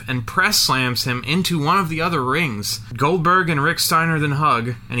ref and press slams him into one of the other rings. Goldberg and Rick Steiner then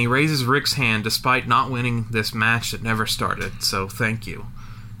hug, and he raises Rick's hand despite not winning this match that never started. So thank you.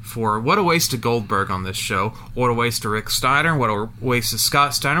 For what a waste of Goldberg on this show. What a waste of Rick Steiner. What a waste of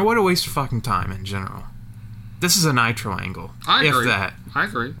Scott Steiner. What a waste of fucking time in general. This is a Nitro angle. I agree. If that. I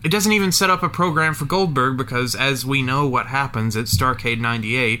agree. It doesn't even set up a program for Goldberg, because as we know what happens at Starrcade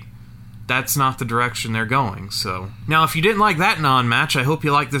 98, that's not the direction they're going. So now, if you didn't like that non-match, I hope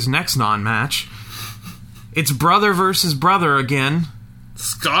you like this next non-match. It's brother versus brother again.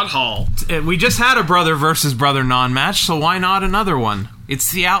 Scott Hall. We just had a brother versus brother non-match, so why not another one?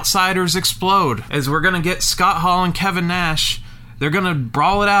 It's the Outsiders Explode, as we're going to get Scott Hall and Kevin Nash. They're going to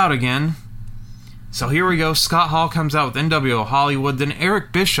brawl it out again. So here we go. Scott Hall comes out with NWO Hollywood. Then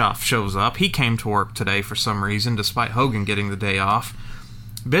Eric Bischoff shows up. He came to work today for some reason, despite Hogan getting the day off.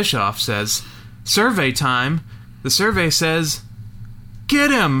 Bischoff says, "Survey time." The survey says, "Get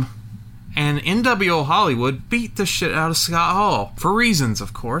him!" And NWO Hollywood beat the shit out of Scott Hall. For reasons,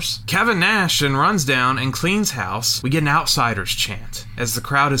 of course. Kevin Nash then runs down and cleans house. We get an Outsiders chant, as the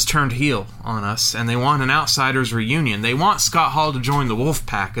crowd has turned heel on us, and they want an Outsiders reunion. They want Scott Hall to join the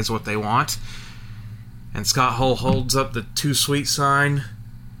Wolfpack, is what they want. And Scott Hall holds up the Too Sweet sign,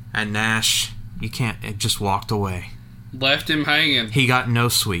 and Nash, it just walked away. Left him hanging. He got no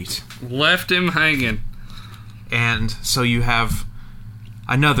sweet. Left him hanging. And so you have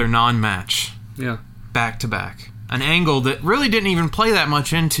another non-match. Yeah. Back to back. An angle that really didn't even play that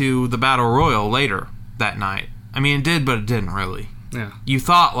much into the Battle Royal later that night. I mean, it did, but it didn't really. Yeah. You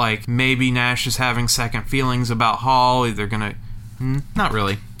thought, like, maybe Nash is having second feelings about Hall. They're going to... Not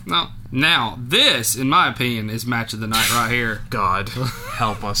really. No. Now, this, in my opinion, is match of the night right here. God,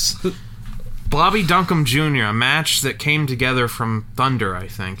 help us. Bobby Duncum Jr., a match that came together from Thunder, I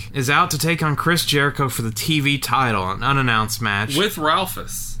think, is out to take on Chris Jericho for the TV title, an unannounced match. With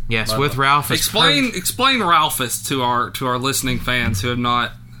Ralphus. Yes, with Ralphus. Explain Ralphus to our listening fans who have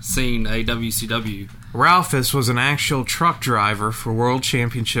not seen a WCW. Ralphus was an actual truck driver for World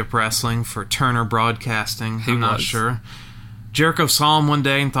Championship Wrestling for Turner Broadcasting. I'm not sure. Jericho saw him one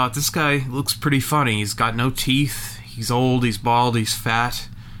day and thought, this guy looks pretty funny. He's got no teeth. He's old. He's bald. He's fat.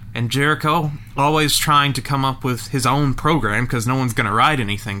 And Jericho, always trying to come up with his own program because no one's going to write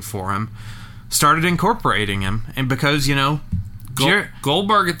anything for him, started incorporating him. And because, you know...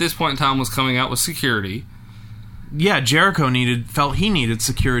 Goldberg at this point in time was coming out with security. Yeah, Jericho felt he needed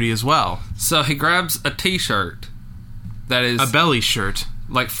security as well. So he grabs a t-shirt that is... a belly shirt.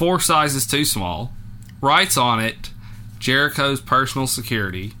 Like 4 sizes too small. Writes on it, Jericho's personal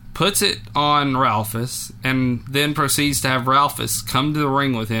security. Puts it on Ralphus, and then proceeds to have Ralphus come to the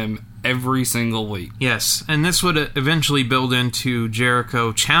ring with him every single week. Yes, and this would eventually build into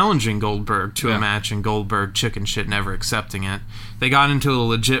Jericho challenging Goldberg to a match, and Goldberg chicken shit never accepting it. They got into a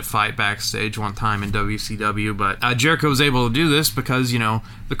legit fight backstage one time in WCW, but Jericho was able to do this because, you know,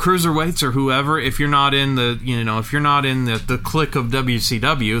 the cruiserweights or whoever, if you're not in the, you know, if you're not in the clique of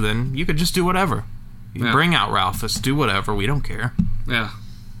WCW, then you could just do whatever. You bring out Ralphus, do whatever, we don't care. Yeah.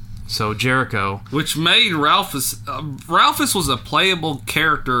 So Jericho, which made Ralphus was a playable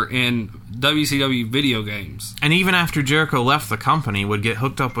character in WCW video games, and even after Jericho left the company, would get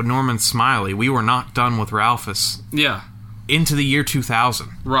hooked up with Norman Smiley. We were not done with Ralphus. Yeah, into the year 2000.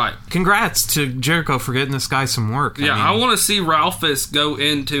 Right. Congrats to Jericho for getting this guy some work. Yeah, I want to see Ralphus go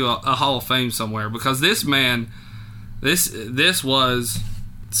into a Hall of Fame somewhere, because this man, this was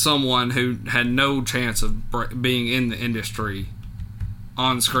someone who had no chance of being in the industry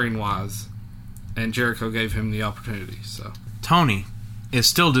on screen wise, and Jericho gave him the opportunity. So Tony is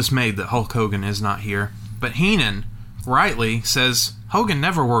still dismayed that Hulk Hogan is not here, but Heenan rightly says Hogan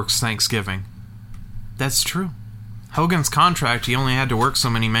never works Thanksgiving. That's true. Hogan's contract, he only had to work so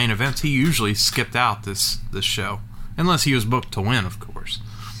many main events. He usually skipped out this show, unless he was booked to win, of course.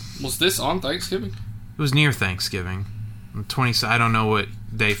 Was this on Thanksgiving? It was near Thanksgiving. I don't know what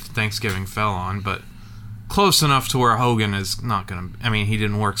day Thanksgiving fell on, but close enough to where Hogan is not going to... I mean, he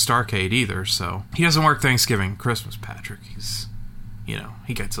didn't work Starrcade either, so... He doesn't work Thanksgiving, Christmas, Patrick. He's... You know,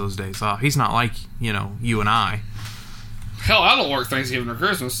 he gets those days off. He's not like, you know, you and I. Hell, I don't work Thanksgiving or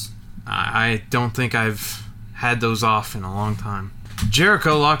Christmas. I don't think I've had those off in a long time.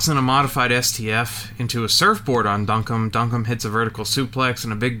 Jericho locks in a modified STF into a surfboard on Duncum. Duncum hits a vertical suplex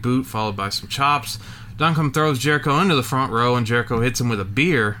and a big boot, followed by some chops. Duncum throws Jericho into the front row, and Jericho hits him with a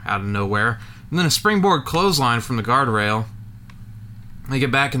beer out of nowhere. And then a springboard clothesline from the guardrail. They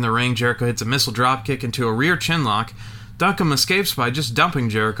get back in the ring. Jericho hits a missile dropkick into a rear chinlock. Duncum escapes by just dumping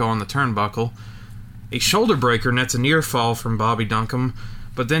Jericho on the turnbuckle. A shoulder breaker nets a near fall from Bobby Duncum,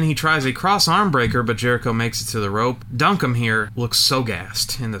 but then he tries a cross arm breaker, but Jericho makes it to the rope. Duncum here looks so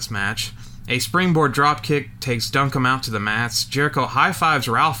gassed in this match. A springboard dropkick takes Duncum out to the mats. Jericho high-fives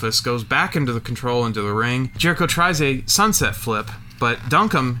Ralphus, goes back into the control into the ring. Jericho tries a sunset flip, but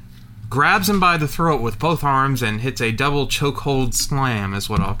Duncum grabs him by the throat with both arms and hits a double chokehold slam, is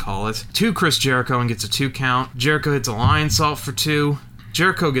what I'll call it, to Chris Jericho and gets a 2 count. Jericho hits a lion salt for 2.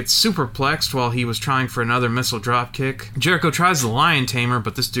 Jericho gets superplexed while he was trying for another missile dropkick. Jericho tries the lion tamer,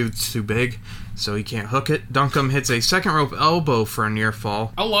 but this dude's too big, so he can't hook it. Duncum hits a second rope elbow for a near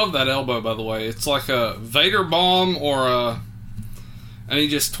fall. I love that elbow, by the way. It's like a Vader bomb or a... And he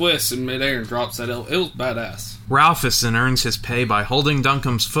just twists in midair and drops that elbow. It was badass. Ralphus then earns his pay by holding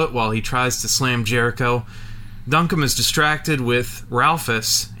Duncum's foot while he tries to slam Jericho. Duncum is distracted with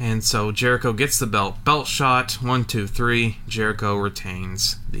Ralphus, and so Jericho gets the belt. Belt shot, 1, 2, 3. Jericho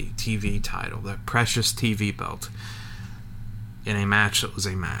retains the TV title, the precious TV belt, in a match that was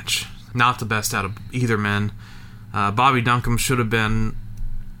a match. Not the best out of either men. Bobby Duncum should have been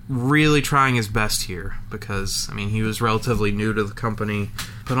really trying his best here, because, I mean, he was relatively new to the company.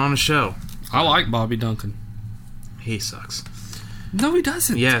 Put on a show. I like Bobby Duncan. He sucks. No, he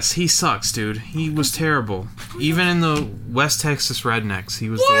doesn't. Yes, he sucks, dude. He was terrible. Even in the West Texas Rednecks, he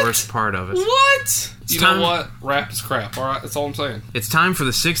was the worst part of it. What? You know what? Rap is crap, alright? That's all I'm saying. It's time for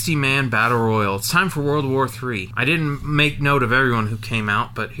the 60-man Battle Royal. It's time for World War III. I didn't make note of everyone who came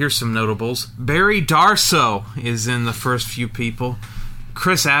out, but here's some notables. Barry Darsow is in the first few people.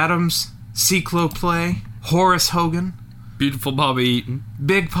 Chris Adams, Cycloplay, Horace Hogan, Beautiful Bobby Eaton,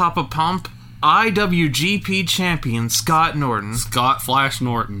 Big Papa Pump, IWGP champion Scott Norton. Scott Flash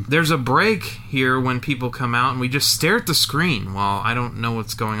Norton. There's a break here when people come out, and we just stare at the screen while I don't know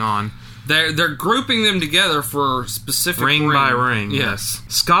what's going on. They're grouping them together for specific ring by ring. Yes.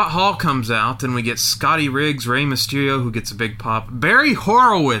 Scott Hall comes out, and we get Scotty Riggs, Rey Mysterio, who gets a big pop. Barry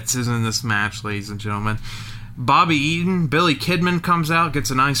Horowitz is in this match, ladies and gentlemen. Bobby Eaton, Billy Kidman comes out, gets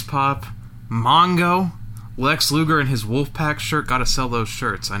a nice pop. Mongo, Lex Luger in his Wolfpack shirt. Gotta sell those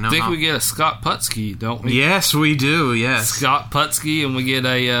shirts. I know. I think we get a Scott Putski, don't we? Yes, we do. Yes, Scott Putski, and we get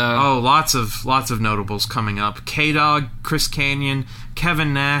a. Lots of notables coming up. K-Dog, Chris Kanyon,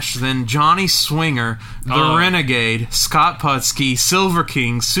 Kevin Nash, then Johnny Swinger, the Renegade, Scott Putski, Silver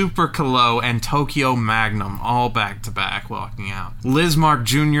King, Super Kalo, and Tokyo Magnum, all back to back walking out. Liz Mark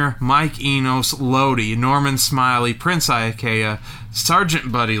Jr., Mike Enos, Lodi, Norman Smiley, Prince Iaukea,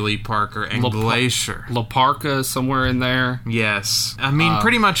 Sergeant Buddy Lee Parker, and Glacier. La Parka somewhere in there. Yes. I mean,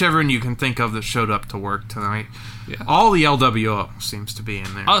 pretty much everyone you can think of that showed up to work tonight. Yeah. All the LWO seems to be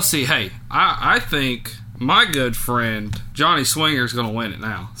in there. Oh, see, hey, I think my good friend Johnny Swinger is going to win it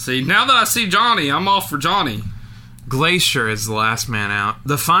now. See, now that I see Johnny, I'm all for Johnny. Glacier is the last man out.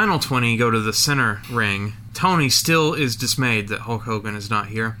 The final 20 go to the center ring. Tony still is dismayed that Hulk Hogan is not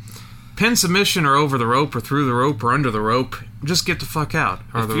here. Pin submission or over the rope or through the rope or under the rope. Just get the fuck out.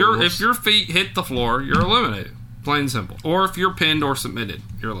 If your feet hit the floor, you're eliminated. Plain and simple. Or if you're pinned or submitted,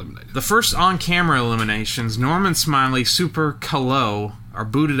 you're eliminated. The first on-camera eliminations, Norman Smiley, Super Kalo, are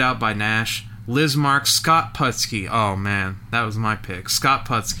booted out by Nash. Liz Mark, Scott Putski. Oh, man. That was my pick. Scott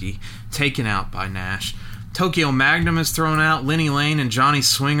Putski taken out by Nash. Tokyo Magnum is thrown out. Lenny Lane and Johnny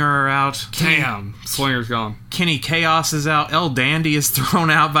Swinger are out. Damn, Swinger's gone. Kenny Chaos is out. El Dandy is thrown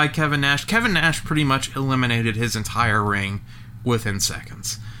out by Kevin Nash. Kevin Nash pretty much eliminated his entire ring within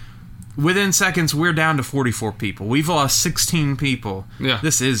seconds. Within seconds, we're down to 44 people. We've lost 16 people. Yeah.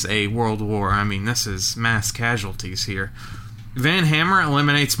 This is a world war. I mean, this is mass casualties here. Van Hammer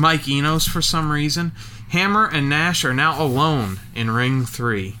eliminates Mike Enos for some reason. Hammer and Nash are now alone in Ring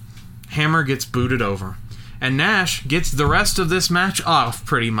 3. Hammer gets booted over. And Nash gets the rest of this match off,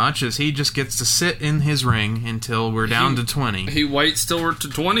 pretty much, as he just gets to sit in his ring until we're down to 20. He waits till we're to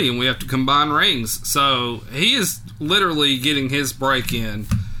 20 and we have to combine rings. So he is literally getting his break in.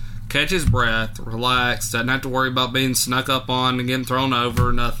 Catch his breath, relax, doesn't have to worry about being snuck up on and getting thrown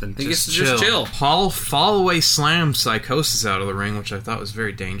over, nothing. He gets to just chill. Paul Fallaway slams Psychosis out of the ring, which I thought was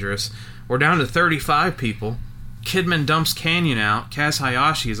very dangerous. We're down to 35 people. Kidman dumps Kanyon out. Kaz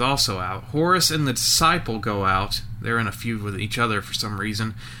Hayashi is also out. Horace and the Disciple go out. They're in a feud with each other for some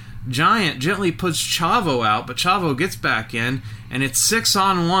reason. Giant gently puts Chavo out, but Chavo gets back in, and it's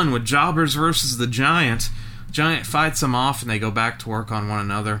 6-on-1 with Jobbers versus the Giant. Giant fights them off, and they go back to work on one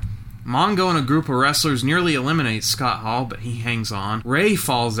another. Mongo and a group of wrestlers nearly eliminate Scott Hall, but he hangs on. Ray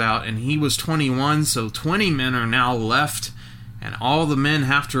falls out, and he was 21, so 20 men are now left, and all the men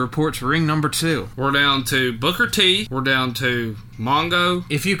have to report to ring number 2. We're down to Booker T. We're down to Mongo.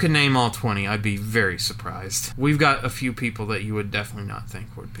 If you could name all 20, I'd be very surprised. We've got a few people that you would definitely not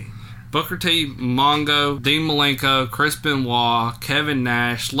think would be. Booker T, Mongo, Dean Malenko, Chris Benoit, Kevin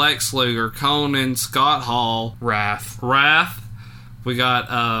Nash, Lex Luger, Conan, Scott Hall, Wrath. We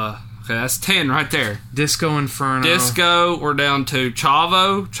got, okay, that's 10 right there. Disco Inferno. We're down to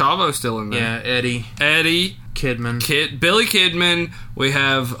Chavo. Chavo's still in there. Yeah, Eddie. Kidman. Billy Kidman. We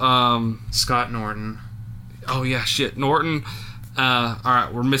have, Scott Norton. Oh, yeah, shit. Norton.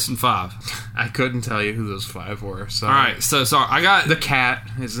 Alright, we're missing 5. I couldn't tell you who those 5 were. Alright, so sorry. I got... The Cat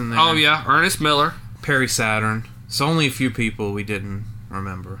is in there. Oh, yeah. Ernest Miller. Perry Saturn. It's only a few people we didn't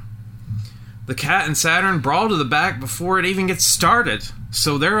remember. The Cat and Saturn brawl to the back before it even gets started.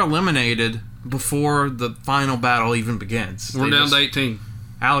 So they're eliminated before the final battle even begins. We're down to 18.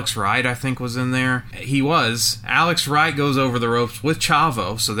 Alex Wright, I think, was in there. He was. Alex Wright goes over the ropes with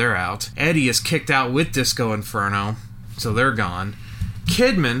Chavo, so they're out. Eddie is kicked out with Disco Inferno, so they're gone.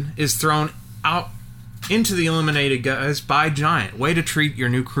 Kidman is thrown out into the eliminated guys by Giant. Way to treat your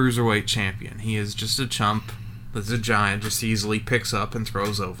new Cruiserweight champion. He is just a chump that the Giant just easily picks up and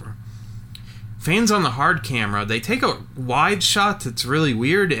throws over. Fans on the hard camera, they take a wide shot that's really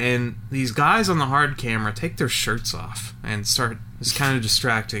weird, and these guys on the hard camera take their shirts off and start... It's kind of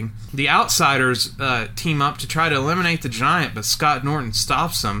distracting. The Outsiders team up to try to eliminate the Giant, but Scott Norton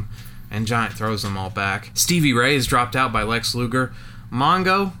stops them, and Giant throws them all back. Stevie Ray is dropped out by Lex Luger.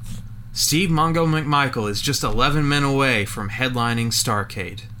 Steve Mongo McMichael is just 11 men away from headlining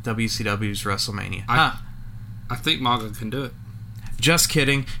Starrcade, WCW's WrestleMania. I think Mongo can do it. Just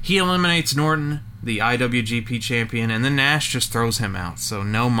kidding. He eliminates Norton, the IWGP champion, and then Nash just throws him out. So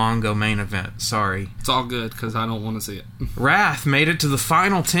no Mongo main event. Sorry. It's all good because I don't want to see it. Wrath made it to the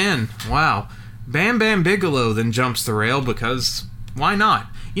final 10. Wow. Bam Bam Bigelow then jumps the rail because why not?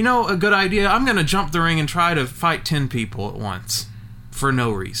 You know, a good idea. I'm going to jump the ring and try to fight 10 people at once for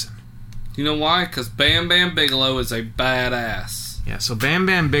no reason. You know why? Because Bam Bam Bigelow is a badass. Yeah, so Bam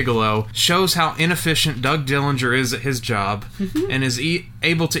Bam Bigelow shows how inefficient Doug Dillinger is at his job and is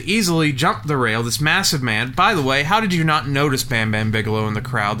able to easily jump the rail, this massive man. By the way, how did you not notice Bam Bam Bigelow in the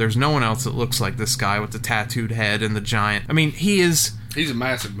crowd? There's no one else that looks like this guy with the tattooed head and the giant. I mean, he's a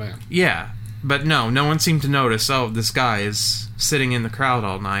massive man. Yeah, but no one seemed to notice, oh, this guy is sitting in the crowd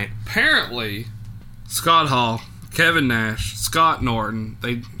all night. Apparently, Scott Hall, Kevin Nash, Scott Norton,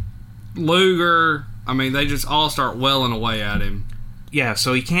 Luger, I mean, they just all start welling away at him. Yeah,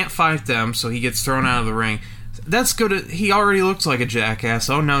 so he can't fight them, so he gets thrown out of the ring. That's good. He already looks like a jackass.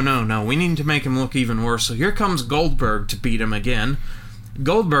 Oh, no. We need to make him look even worse. So here comes Goldberg to beat him again.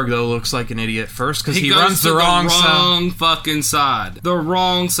 Goldberg, though, looks like an idiot first because he runs the wrong side. Fucking side. The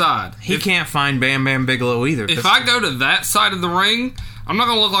wrong side. He can't find Bam Bam Bigelow either. If I go to that side of the ring, I'm not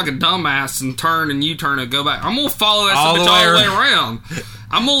going to look like a dumbass and turn and U-turn and go back. I'm going to follow that bitch all the way around.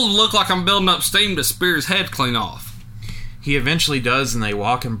 I'm going to look like I'm building up steam to spear his head clean off. He eventually does, and they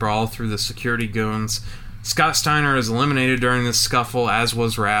walk and brawl through the security goons. Scott Steiner is eliminated during this scuffle, as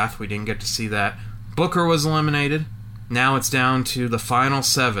was Wrath. We didn't get to see that. Booker was eliminated. Now it's down to the final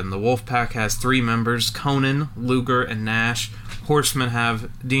 7. The Wolfpack has 3 members, Conan, Luger, and Nash. Horsemen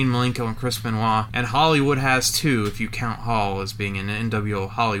have Dean Malenko and Chris Benoit. And Hollywood has 2, if you count Hall as being in NWO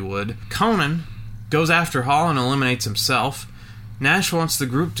Hollywood. Conan goes after Hall and eliminates himself. Nash wants the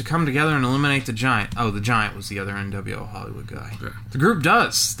group to come together and eliminate the Giant. Oh, the Giant was the other NWO Hollywood guy. Okay. The group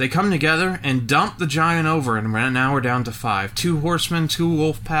does. They come together and dump the Giant over, and now we're down to 5. 2 Horsemen, 2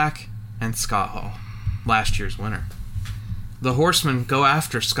 Wolfpack, and Scott Hall. Last year's winner. The Horsemen go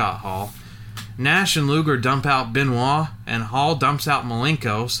after Scott Hall. Nash and Luger dump out Benoit, and Hall dumps out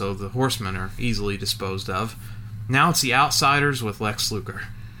Malenko, so the Horsemen are easily disposed of. Now it's the Outsiders with Lex Luger.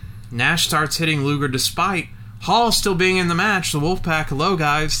 Nash starts hitting Luger despite Hall still being in the match. The Wolfpack, hello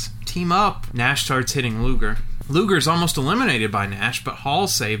guys, team up. Nash starts hitting Luger. Luger's almost eliminated by Nash, but Hall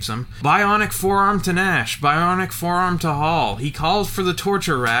saves him. Bionic forearm to Nash, bionic forearm to Hall. He calls for the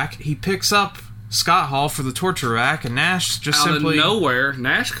torture rack. He picks up Scott Hall for the torture rack, and Nash just simply... Out of nowhere,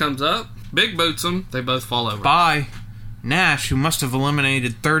 Nash comes up, big boots him, they both fall over. Bye. Nash, who must have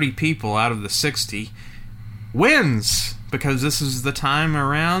eliminated 30 people out of the 60, wins, because this is the time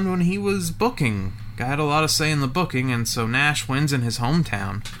around when he was booking. Guy had a lot of say in the booking, and so Nash wins in his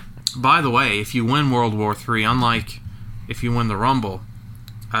hometown. By the way, if you win World War III, unlike if you win the Rumble,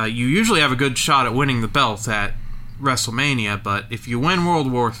 you usually have a good shot at winning the belt at WrestleMania, but if you win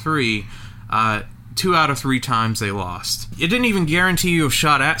World War III, 2 out of 3 times they lost. It didn't even guarantee you a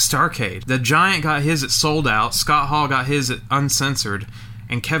shot at Starrcade. The Giant got his at Sold Out, Scott Hall got his at Uncensored,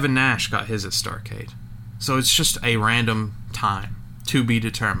 and Kevin Nash got his at Starrcade. So it's just a random time to be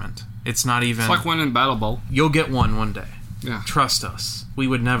determined. It's not even... It's like winning Battle Bowl. You'll get one day. Yeah. Trust us. We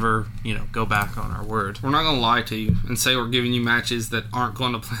would never, go back on our word. We're not going to lie to you and say we're giving you matches that aren't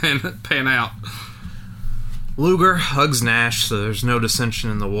going to pan out. Luger hugs Nash, so there's no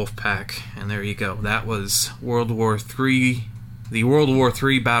dissension in the Wolfpack. And there you go. That was World War III, the World War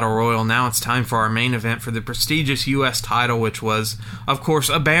III Battle Royal. Now it's time for our main event for the prestigious U.S. title, which was, of course,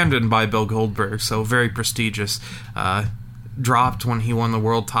 abandoned by Bill Goldberg. So very prestigious. Dropped when he won the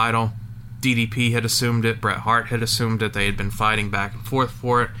world title. DDP had assumed it. Bret Hart had assumed it. They had been fighting back and forth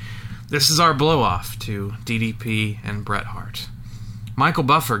for it. This is our blow-off to DDP and Bret Hart. Michael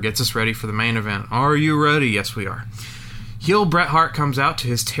Buffer gets us ready for the main event. Are you ready? Yes, we are. Heel Bret Hart comes out to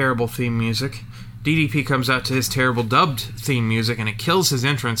his terrible theme music. DDP comes out to his terrible dubbed theme music, and it kills his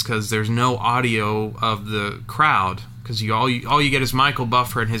entrance because there's no audio of the crowd. Because all you get is Michael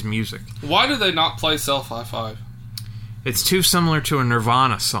Buffer and his music. Why do they not play Self High Five? It's too similar to a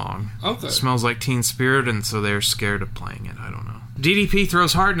Nirvana song. Okay. It smells like Teen Spirit, and so they're scared of playing it. I don't know. DDP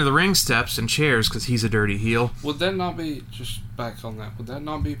throws Hart into the ring steps and chairs because he's a dirty heel. Would that not be, just back on that, would that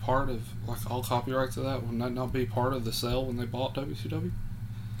not be part of, all copyrights of that? Would that not be part of the sale when they bought WCW?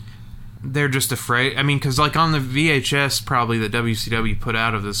 They're just afraid. I mean, because on the VHS probably that WCW put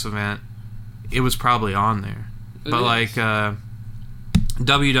out of this event, it was probably on there. But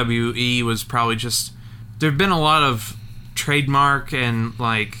WWE was probably just... There have been a lot of trademark and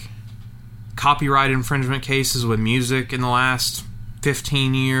copyright infringement cases with music in the last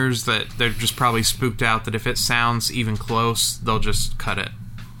 15 years that they're just probably spooked out that if it sounds even close, they'll just cut it.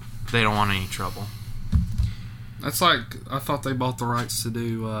 They don't want any trouble. That's I thought they bought the rights to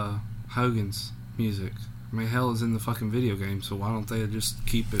do Hogan's music? I mean, hell, is in the fucking video game, so why don't they just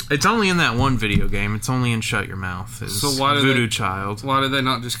keep it? It's only in that one video game. It's only in Shut Your Mouth. So why do Voodoo Child? Why do they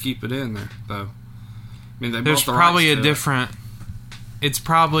not just keep it in there, though? I mean, There's probably a different... It's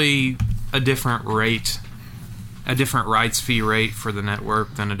probably a different rate, a different rights fee rate for the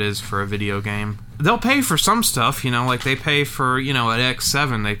network than it is for a video game. They'll pay for some stuff, you know, like they pay for, you know, at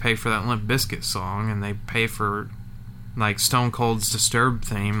X7, they pay for that Limp Bizkit song, and they pay for, like, Stone Cold's Disturbed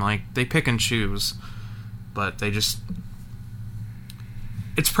theme. Like, they pick and choose. But they just...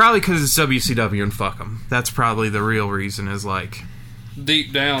 It's probably because it's WCW and fuck them. That's probably the real reason, is like...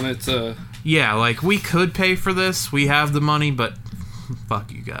 Deep down, it's a... Yeah, like, we could pay for this. We have the money, but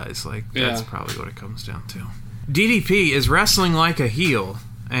fuck you guys. Like, that's probably what it comes down to. DDP is wrestling like a heel,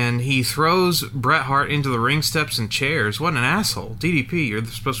 and he throws Bret Hart into the ring steps and chairs. What an asshole. DDP, you're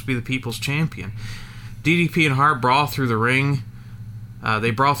supposed to be the people's champion. DDP and Hart brawl through the ring.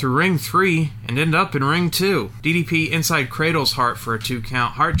 They brawl through ring 3 and end up in ring 2. DDP inside cradles Hart for a 2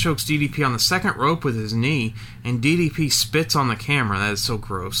 count. Hart chokes DDP on the second rope with his knee, and DDP spits on the camera. That is so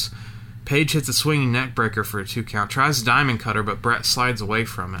gross. Page hits a swinging neck breaker for a 2 count. Tries a diamond cutter, but Bret slides away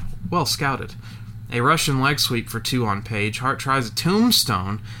from it. Well scouted. A Russian leg sweep for 2 on Page. Hart tries a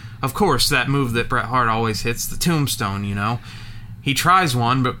tombstone. Of course, that move that Bret Hart always hits, the tombstone, you know. He tries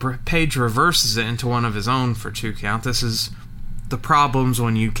one, but Page reverses it into one of his own for 2 count. This is... the problems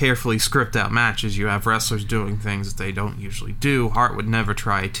when you carefully script out matches. You have wrestlers doing things that they don't usually do. Hart would never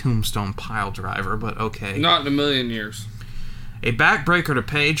try a tombstone pile driver, but okay. Not in a million years. A backbreaker to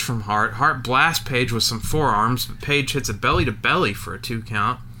Page from Hart. Hart blasts Page with some forearms, but Page hits a belly-to-belly for a 2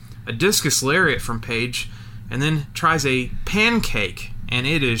 count. A discus lariat from Page, and then tries a pancake, and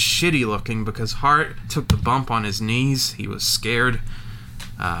it is shitty looking because Hart took the bump on his knees. He was scared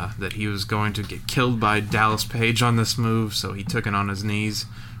that he was going to get killed by Dallas Page on this move, so he took it on his knees.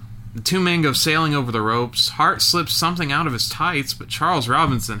 The 2 men go sailing over the ropes. Hart slips something out of his tights, but Charles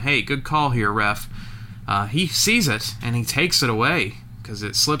Robinson, hey, good call here, ref. He sees it, and he takes it away, because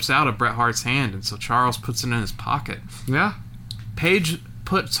it slips out of Bret Hart's hand, and so Charles puts it in his pocket. Yeah. Page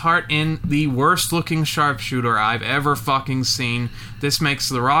puts Hart in the worst-looking sharpshooter I've ever fucking seen. This makes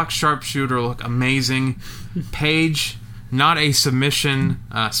The Rock sharpshooter look amazing. Page... not a submission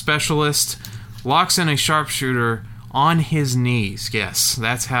specialist, locks in a sharpshooter on his knees. Yes,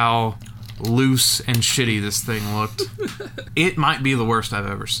 that's how loose and shitty this thing looked. It might be the worst I've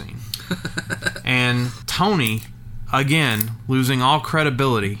ever seen. And Tony, again, losing all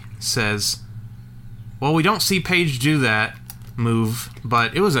credibility, says, well, we don't see Page do that move,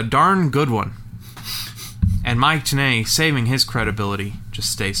 but it was a darn good one. And Mike Tenay, saving his credibility,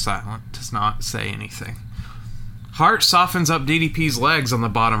 just stays silent, does not say anything. Hart softens up DDP's legs on the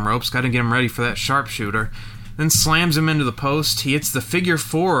bottom ropes, got to get him ready for that sharpshooter, then slams him into the post. He hits the figure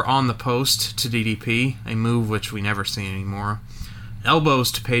 4 on the post to DDP, a move which we never see anymore.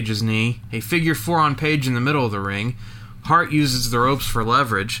 Elbows to Page's knee, a figure 4 on Page in the middle of the ring. Hart uses the ropes for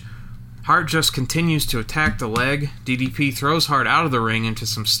leverage. Hart just continues to attack the leg. DDP throws Hart out of the ring into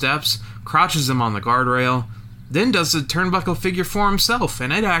some steps, crouches him on the guardrail, then does the turnbuckle figure 4 himself,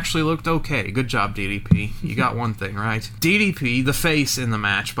 and it actually looked okay. Good job, DDP. You got one thing right. DDP, the face in the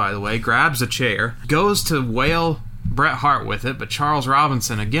match, by the way, grabs a chair, goes to wail Bret Hart with it, but Charles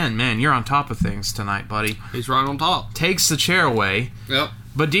Robinson, again, man, you're on top of things tonight, buddy. He's right on top. Takes the chair away. Yep.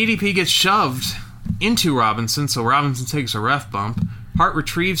 But DDP gets shoved into Robinson, so Robinson takes a ref bump. Hart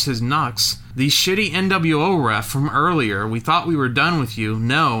retrieves his knucks. The shitty NWO ref from earlier, we thought we were done with you.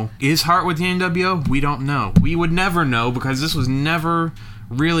 No. Is Hart with the NWO? We don't know. We would never know because this was never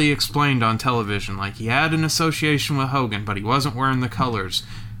really explained on television. Like, he had an association with Hogan, but he wasn't wearing the colors.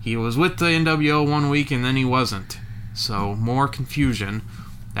 He was with the NWO one week and then he wasn't. So, more confusion.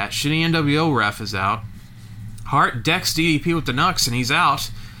 That shitty NWO ref is out. Hart decks DDP with the knucks and he's out.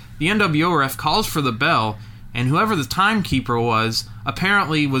 The NWO ref calls for the bell, and whoever the timekeeper was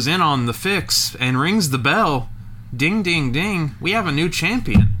apparently was in on the fix and rings the bell. Ding, ding, ding. We have a new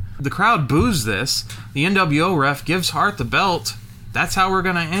champion. The crowd boos this. The NWO ref gives Hart the belt. That's how we're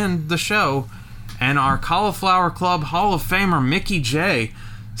going to end the show. And our Cauliflower Club Hall of Famer Mickey J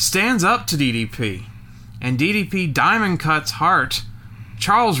stands up to DDP. And DDP diamond cuts Hart.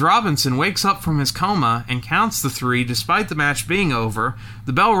 Charles Robinson wakes up from his coma and counts the 3 despite the match being over.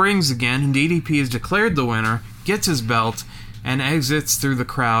 The bell rings again and DDP is declared the winner, gets his belt, and exits through the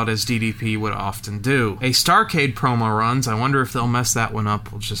crowd as DDP would often do. A Starrcade promo runs. I wonder if they'll mess that one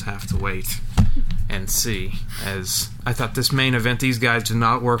up. We'll just have to wait and see. As I thought this main event, these guys did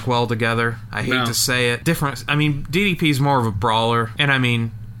not work well together. I hate to say it. Different. I mean, DDP's more of a brawler, and I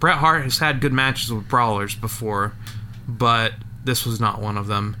mean, Bret Hart has had good matches with brawlers before, but this was not one of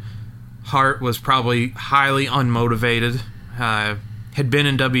them. Hart was probably highly unmotivated. Had been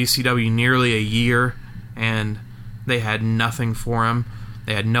in WCW nearly a year, and they had nothing for him.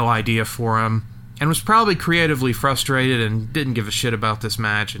 They had no idea for him, and was probably creatively frustrated and didn't give a shit about this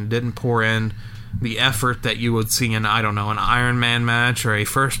match and didn't pour in the effort that you would see in, I don't know, an Iron Man match or a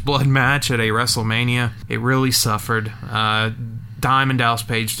First Blood match at a WrestleMania. It really suffered. Diamond Dallas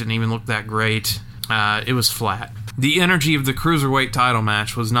Page didn't even look that great. It was flat. The energy of the Cruiserweight title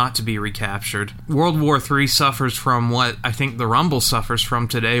match was not to be recaptured. World War III suffers from what I think the Rumble suffers from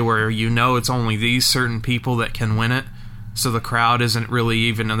today, where you know it's only these certain people that can win it, so the crowd isn't really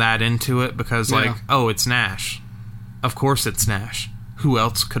even that into it, because, like, oh, it's Nash. Of course it's Nash. Who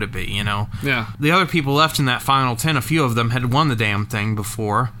else could it be, you know? Yeah. The other people left in that final 10, a few of them had won the damn thing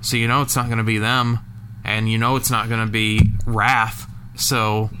before, so you know it's not going to be them, and you know it's not going to be Wrath,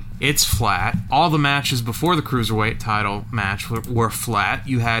 so it's flat. All the matches before the Cruiserweight title match were flat.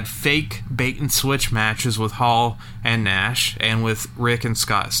 You had fake bait-and-switch matches with Hall and Nash, and with Rick and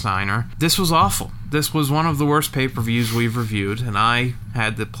Scott Steiner. This was awful. This was one of the worst pay-per-views we've reviewed, and I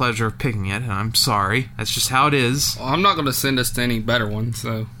had the pleasure of picking it, and I'm sorry. That's just how it is. Well, I'm not going to send us to any better one,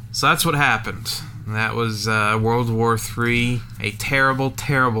 so... So that's what happened. That was World War III, a terrible,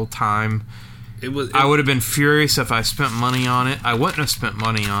 terrible time. I would have been furious if I spent money on it. I wouldn't have spent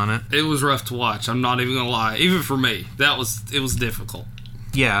money on it. It was rough to watch. I'm not even going to lie. Even for me, it was difficult.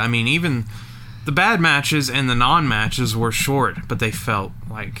 Yeah, I mean, even the bad matches and the non-matches were short, but they felt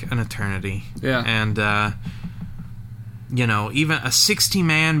like an eternity. Yeah. And, you know, even a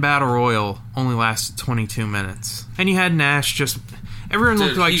 60-man battle royal only lasted 22 minutes. And you had Nash just... Everyone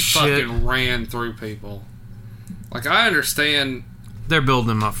looked like shit. He fucking ran through people. Like, I understand... They're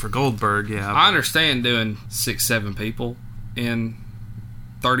building him up for Goldberg, yeah. I understand doing 6-7 people in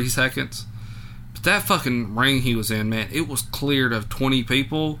 30 seconds. But that fucking ring he was in, man, it was cleared of 20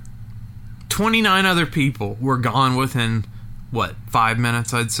 people. 29 other people were gone within, 5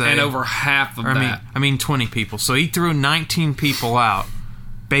 minutes, I'd say? And over half of that. I mean 20 people. So he threw 19 people out,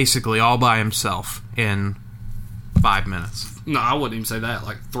 basically all by himself, in 5 minutes. No, I wouldn't even say that,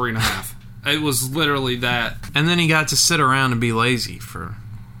 like 3.5. It was literally that. And then he got to sit around and be lazy for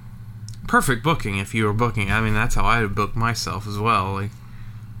perfect booking if you were booking. I mean, that's how I would book myself as well. Like,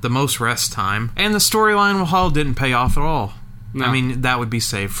 the most rest time. And the storyline with Hall didn't pay off at all. No. I mean, that would be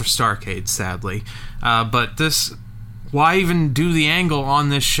saved for Starrcade, sadly. But this... Why even do the angle on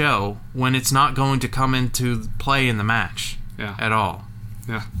this show when it's not going to come into play in the match at all?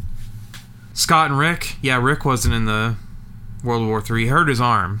 Yeah. Scott and Rick? Yeah, Rick wasn't in the World War III. He hurt his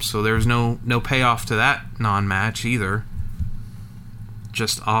arm, so there was no payoff to that non-match either.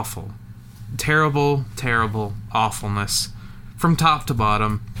 Just awful. Terrible, terrible awfulness. From top to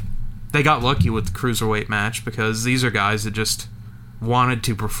bottom. They got lucky with the Cruiserweight match because these are guys that just wanted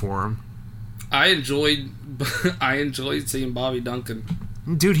to perform. I enjoyed seeing Bobby Duncan.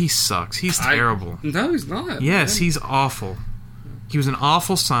 Dude, he sucks. He's terrible. No, he's not. Yes, man. He's awful. He was an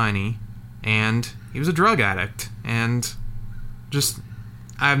awful signee, and he was a drug addict, and just,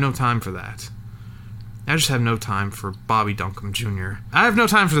 I have no time for that. I just have no time for Bobby Duncan Jr. I have no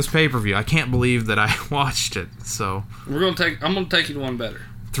time for this pay-per-view. I can't believe that I watched it, so... I'm gonna take you to one better.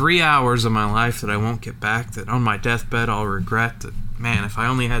 3 hours of my life that I won't get back, that on my deathbed I'll regret that. Man, if I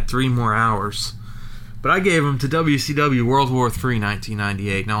only had 3 more hours. But I gave them to WCW World War III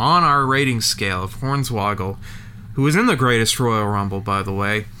 1998. Now, on our rating scale of Hornswoggle, who was in the Greatest Royal Rumble, by the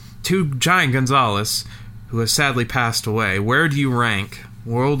way, to Giant Gonzalez, who has sadly passed away, where do you rank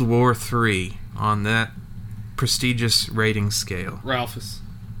World War III on that prestigious rating scale? Ralphus.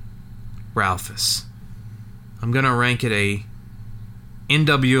 I'm going to rank it a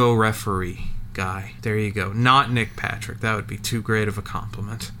NWO referee guy. There you go. Not Nick Patrick. That would be too great of a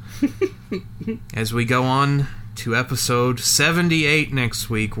compliment. As we go on to episode 78 next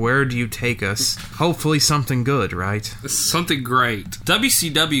week, where do you take us? Hopefully something good, right? Something great.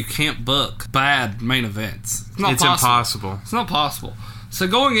 WCW can't book bad main events. It's impossible. It's not possible. So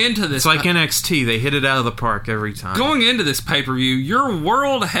going into this... It's like NXT. They hit it out of the park every time. Going into this pay-per-view, your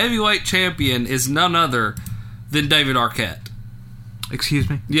world heavyweight champion is none other than David Arquette. Excuse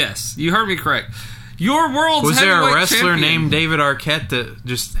me? Yes, you heard me correct. Your world's Was there a wrestler champion named David Arquette that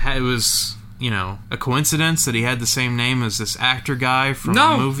just it was, a coincidence that he had the same name as this actor guy from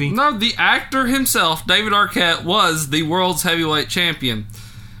the movie? No, the actor himself, David Arquette, was the world's heavyweight champion.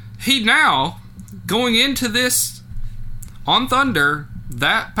 He now, going into this on Thunder,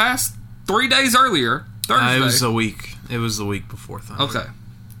 that past 3 days earlier, Thursday. It was a week. It was the week before Thunder. Okay.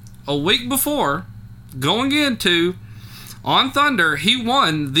 A week before, going into... On Thunder, he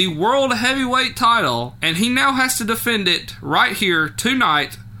won the World Heavyweight title, and he now has to defend it right here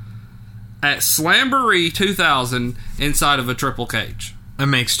tonight at Slamboree 2000 inside of a triple cage. It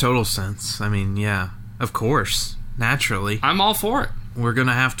makes total sense. I mean, yeah, of course, naturally. I'm all for it. We're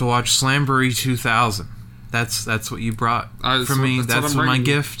gonna have to watch Slamboree 2000. That's what you brought for me. That's my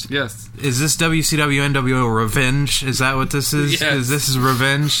gift. Yes. Is this WCW NWO Revenge? Is that what this is? Yes. Is this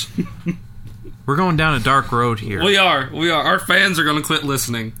revenge? We're going down a dark road here. We are. Our fans are going to quit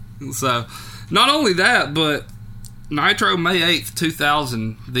listening. So, not only that, but Nitro May 8th,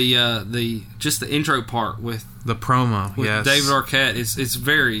 2000. The just the intro part with the promo. With yes. David Arquette is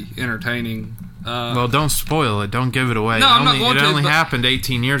very entertaining. Well, don't spoil it. Don't give it away. No, I'm not going to. It only happened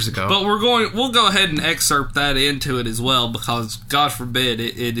 18 years ago. But we'll go ahead and excerpt that into it as well, because God forbid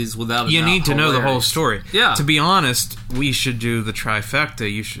it is without a doubt. You need to know the whole story. Yeah. To be honest, we should do the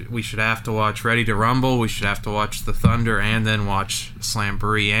trifecta. We should have to watch Ready to Rumble. We should have to watch the Thunder, and then watch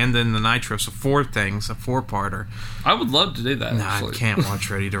Slamboree, and then the Nitro. So 4 things, a 4-parter. I would love to do that. No, I can't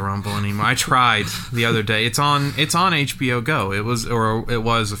watch Ready to Rumble anymore. I tried the other day. It's on HBO Go. It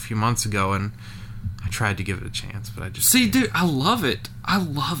was a few months ago, and I tried to give it a chance, but I just see, dude. I love it. I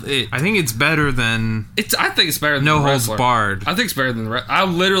think it's better than I think it's better than No The Holds Wrestler. Barred. I think it's better than I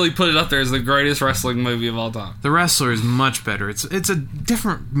literally put it up there as the greatest wrestling movie of all time. The Wrestler is much better. It's a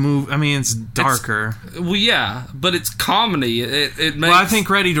different move. I mean, it's darker. Well, yeah, but it's comedy. It makes. Well, I think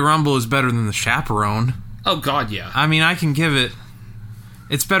Ready to Rumble is better than The Chaperone. Oh God, yeah. I mean, I can give it.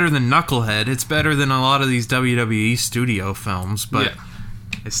 It's better than Knucklehead. It's better than a lot of these WWE studio films, but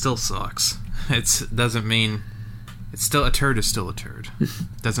it still sucks. It doesn't mean it's still a turd. Is still a turd.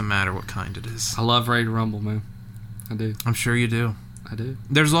 Doesn't matter what kind it is. I love Ready to Rumble, man. I do. I'm sure you do. I do.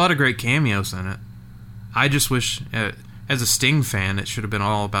 There's a lot of great cameos in it. I just wish, as a Sting fan, it should have been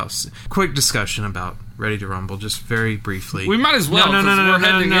all about. Quick discussion about Ready to Rumble, just very briefly. We might as well.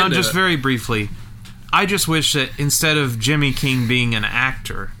 No, just very briefly. I just wish that instead of Jimmy King being an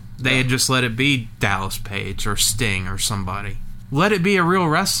actor, they had just let it be Dallas Page or Sting or somebody. Let it be a real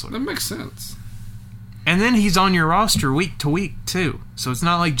wrestler. That makes sense. And then he's on your roster week to week, too. So it's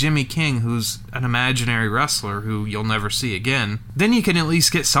not like Jimmy King, who's an imaginary wrestler who you'll never see again. Then you can at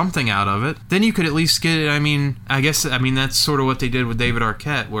least get something out of it. Then you could at least get, I guess that's sort of what they did with David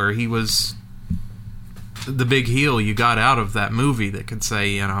Arquette, where he was the big heel you got out of that movie that could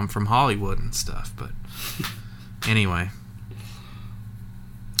say, I'm from Hollywood and stuff. But anyway.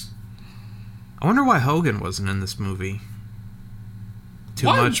 I wonder why Hogan wasn't in this movie. Too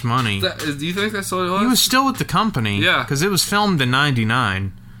much money. Do you think that's what it was? He was still with the company. Yeah. Because it was filmed in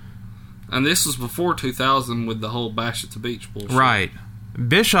 99. And this was before 2000 with the whole Bash at the Beach bullshit. Right.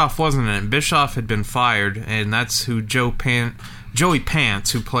 Bischoff wasn't in it. Bischoff had been fired, and that's who Joey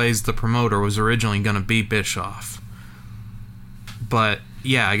Pants, who plays the promoter, was originally going to be Bischoff. But,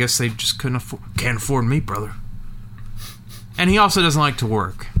 yeah, I guess they just can't afford me, brother. And he also doesn't like to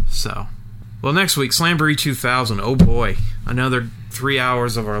work, so. Well, next week, Slamboree 2000. Oh, boy. Another 3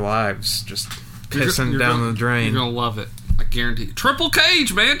 hours of our lives just pissing down the drain. You're going to love it. I guarantee you. Triple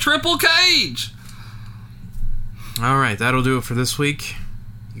Cage, man. Triple Cage. All right. That'll do it for this week.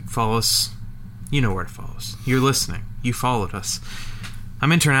 You can follow us. You know where to follow us. You're listening. You followed us.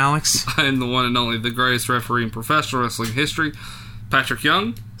 I'm Intern Alex. I am the one and only, the greatest referee in professional wrestling history, Patrick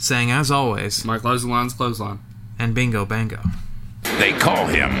Young. Saying, as always, my closing line's clothesline. And bingo bango. They call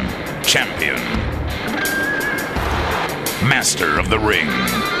him Champion. Master of the Ring.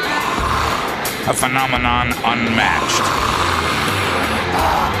 A phenomenon unmatched.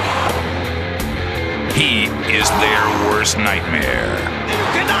 He is their worst nightmare. You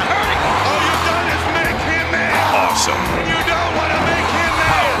cannot hurt him! All you've done is make him mad! Awesome. You don't want to make him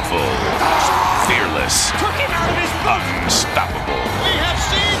mad! Powerful. Fearless. Took him out of his book! Unstoppable. We have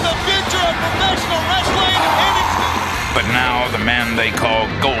seen the future of professional wrestling in its... But now the man they call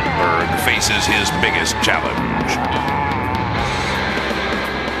Goldberg faces his biggest challenge.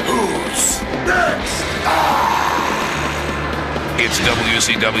 Who's next? It's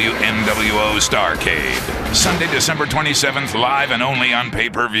WCW NWO Starrcade. Sunday, December 27th, live and only on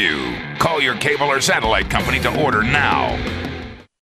pay-per-view. Call your cable or satellite company to order now.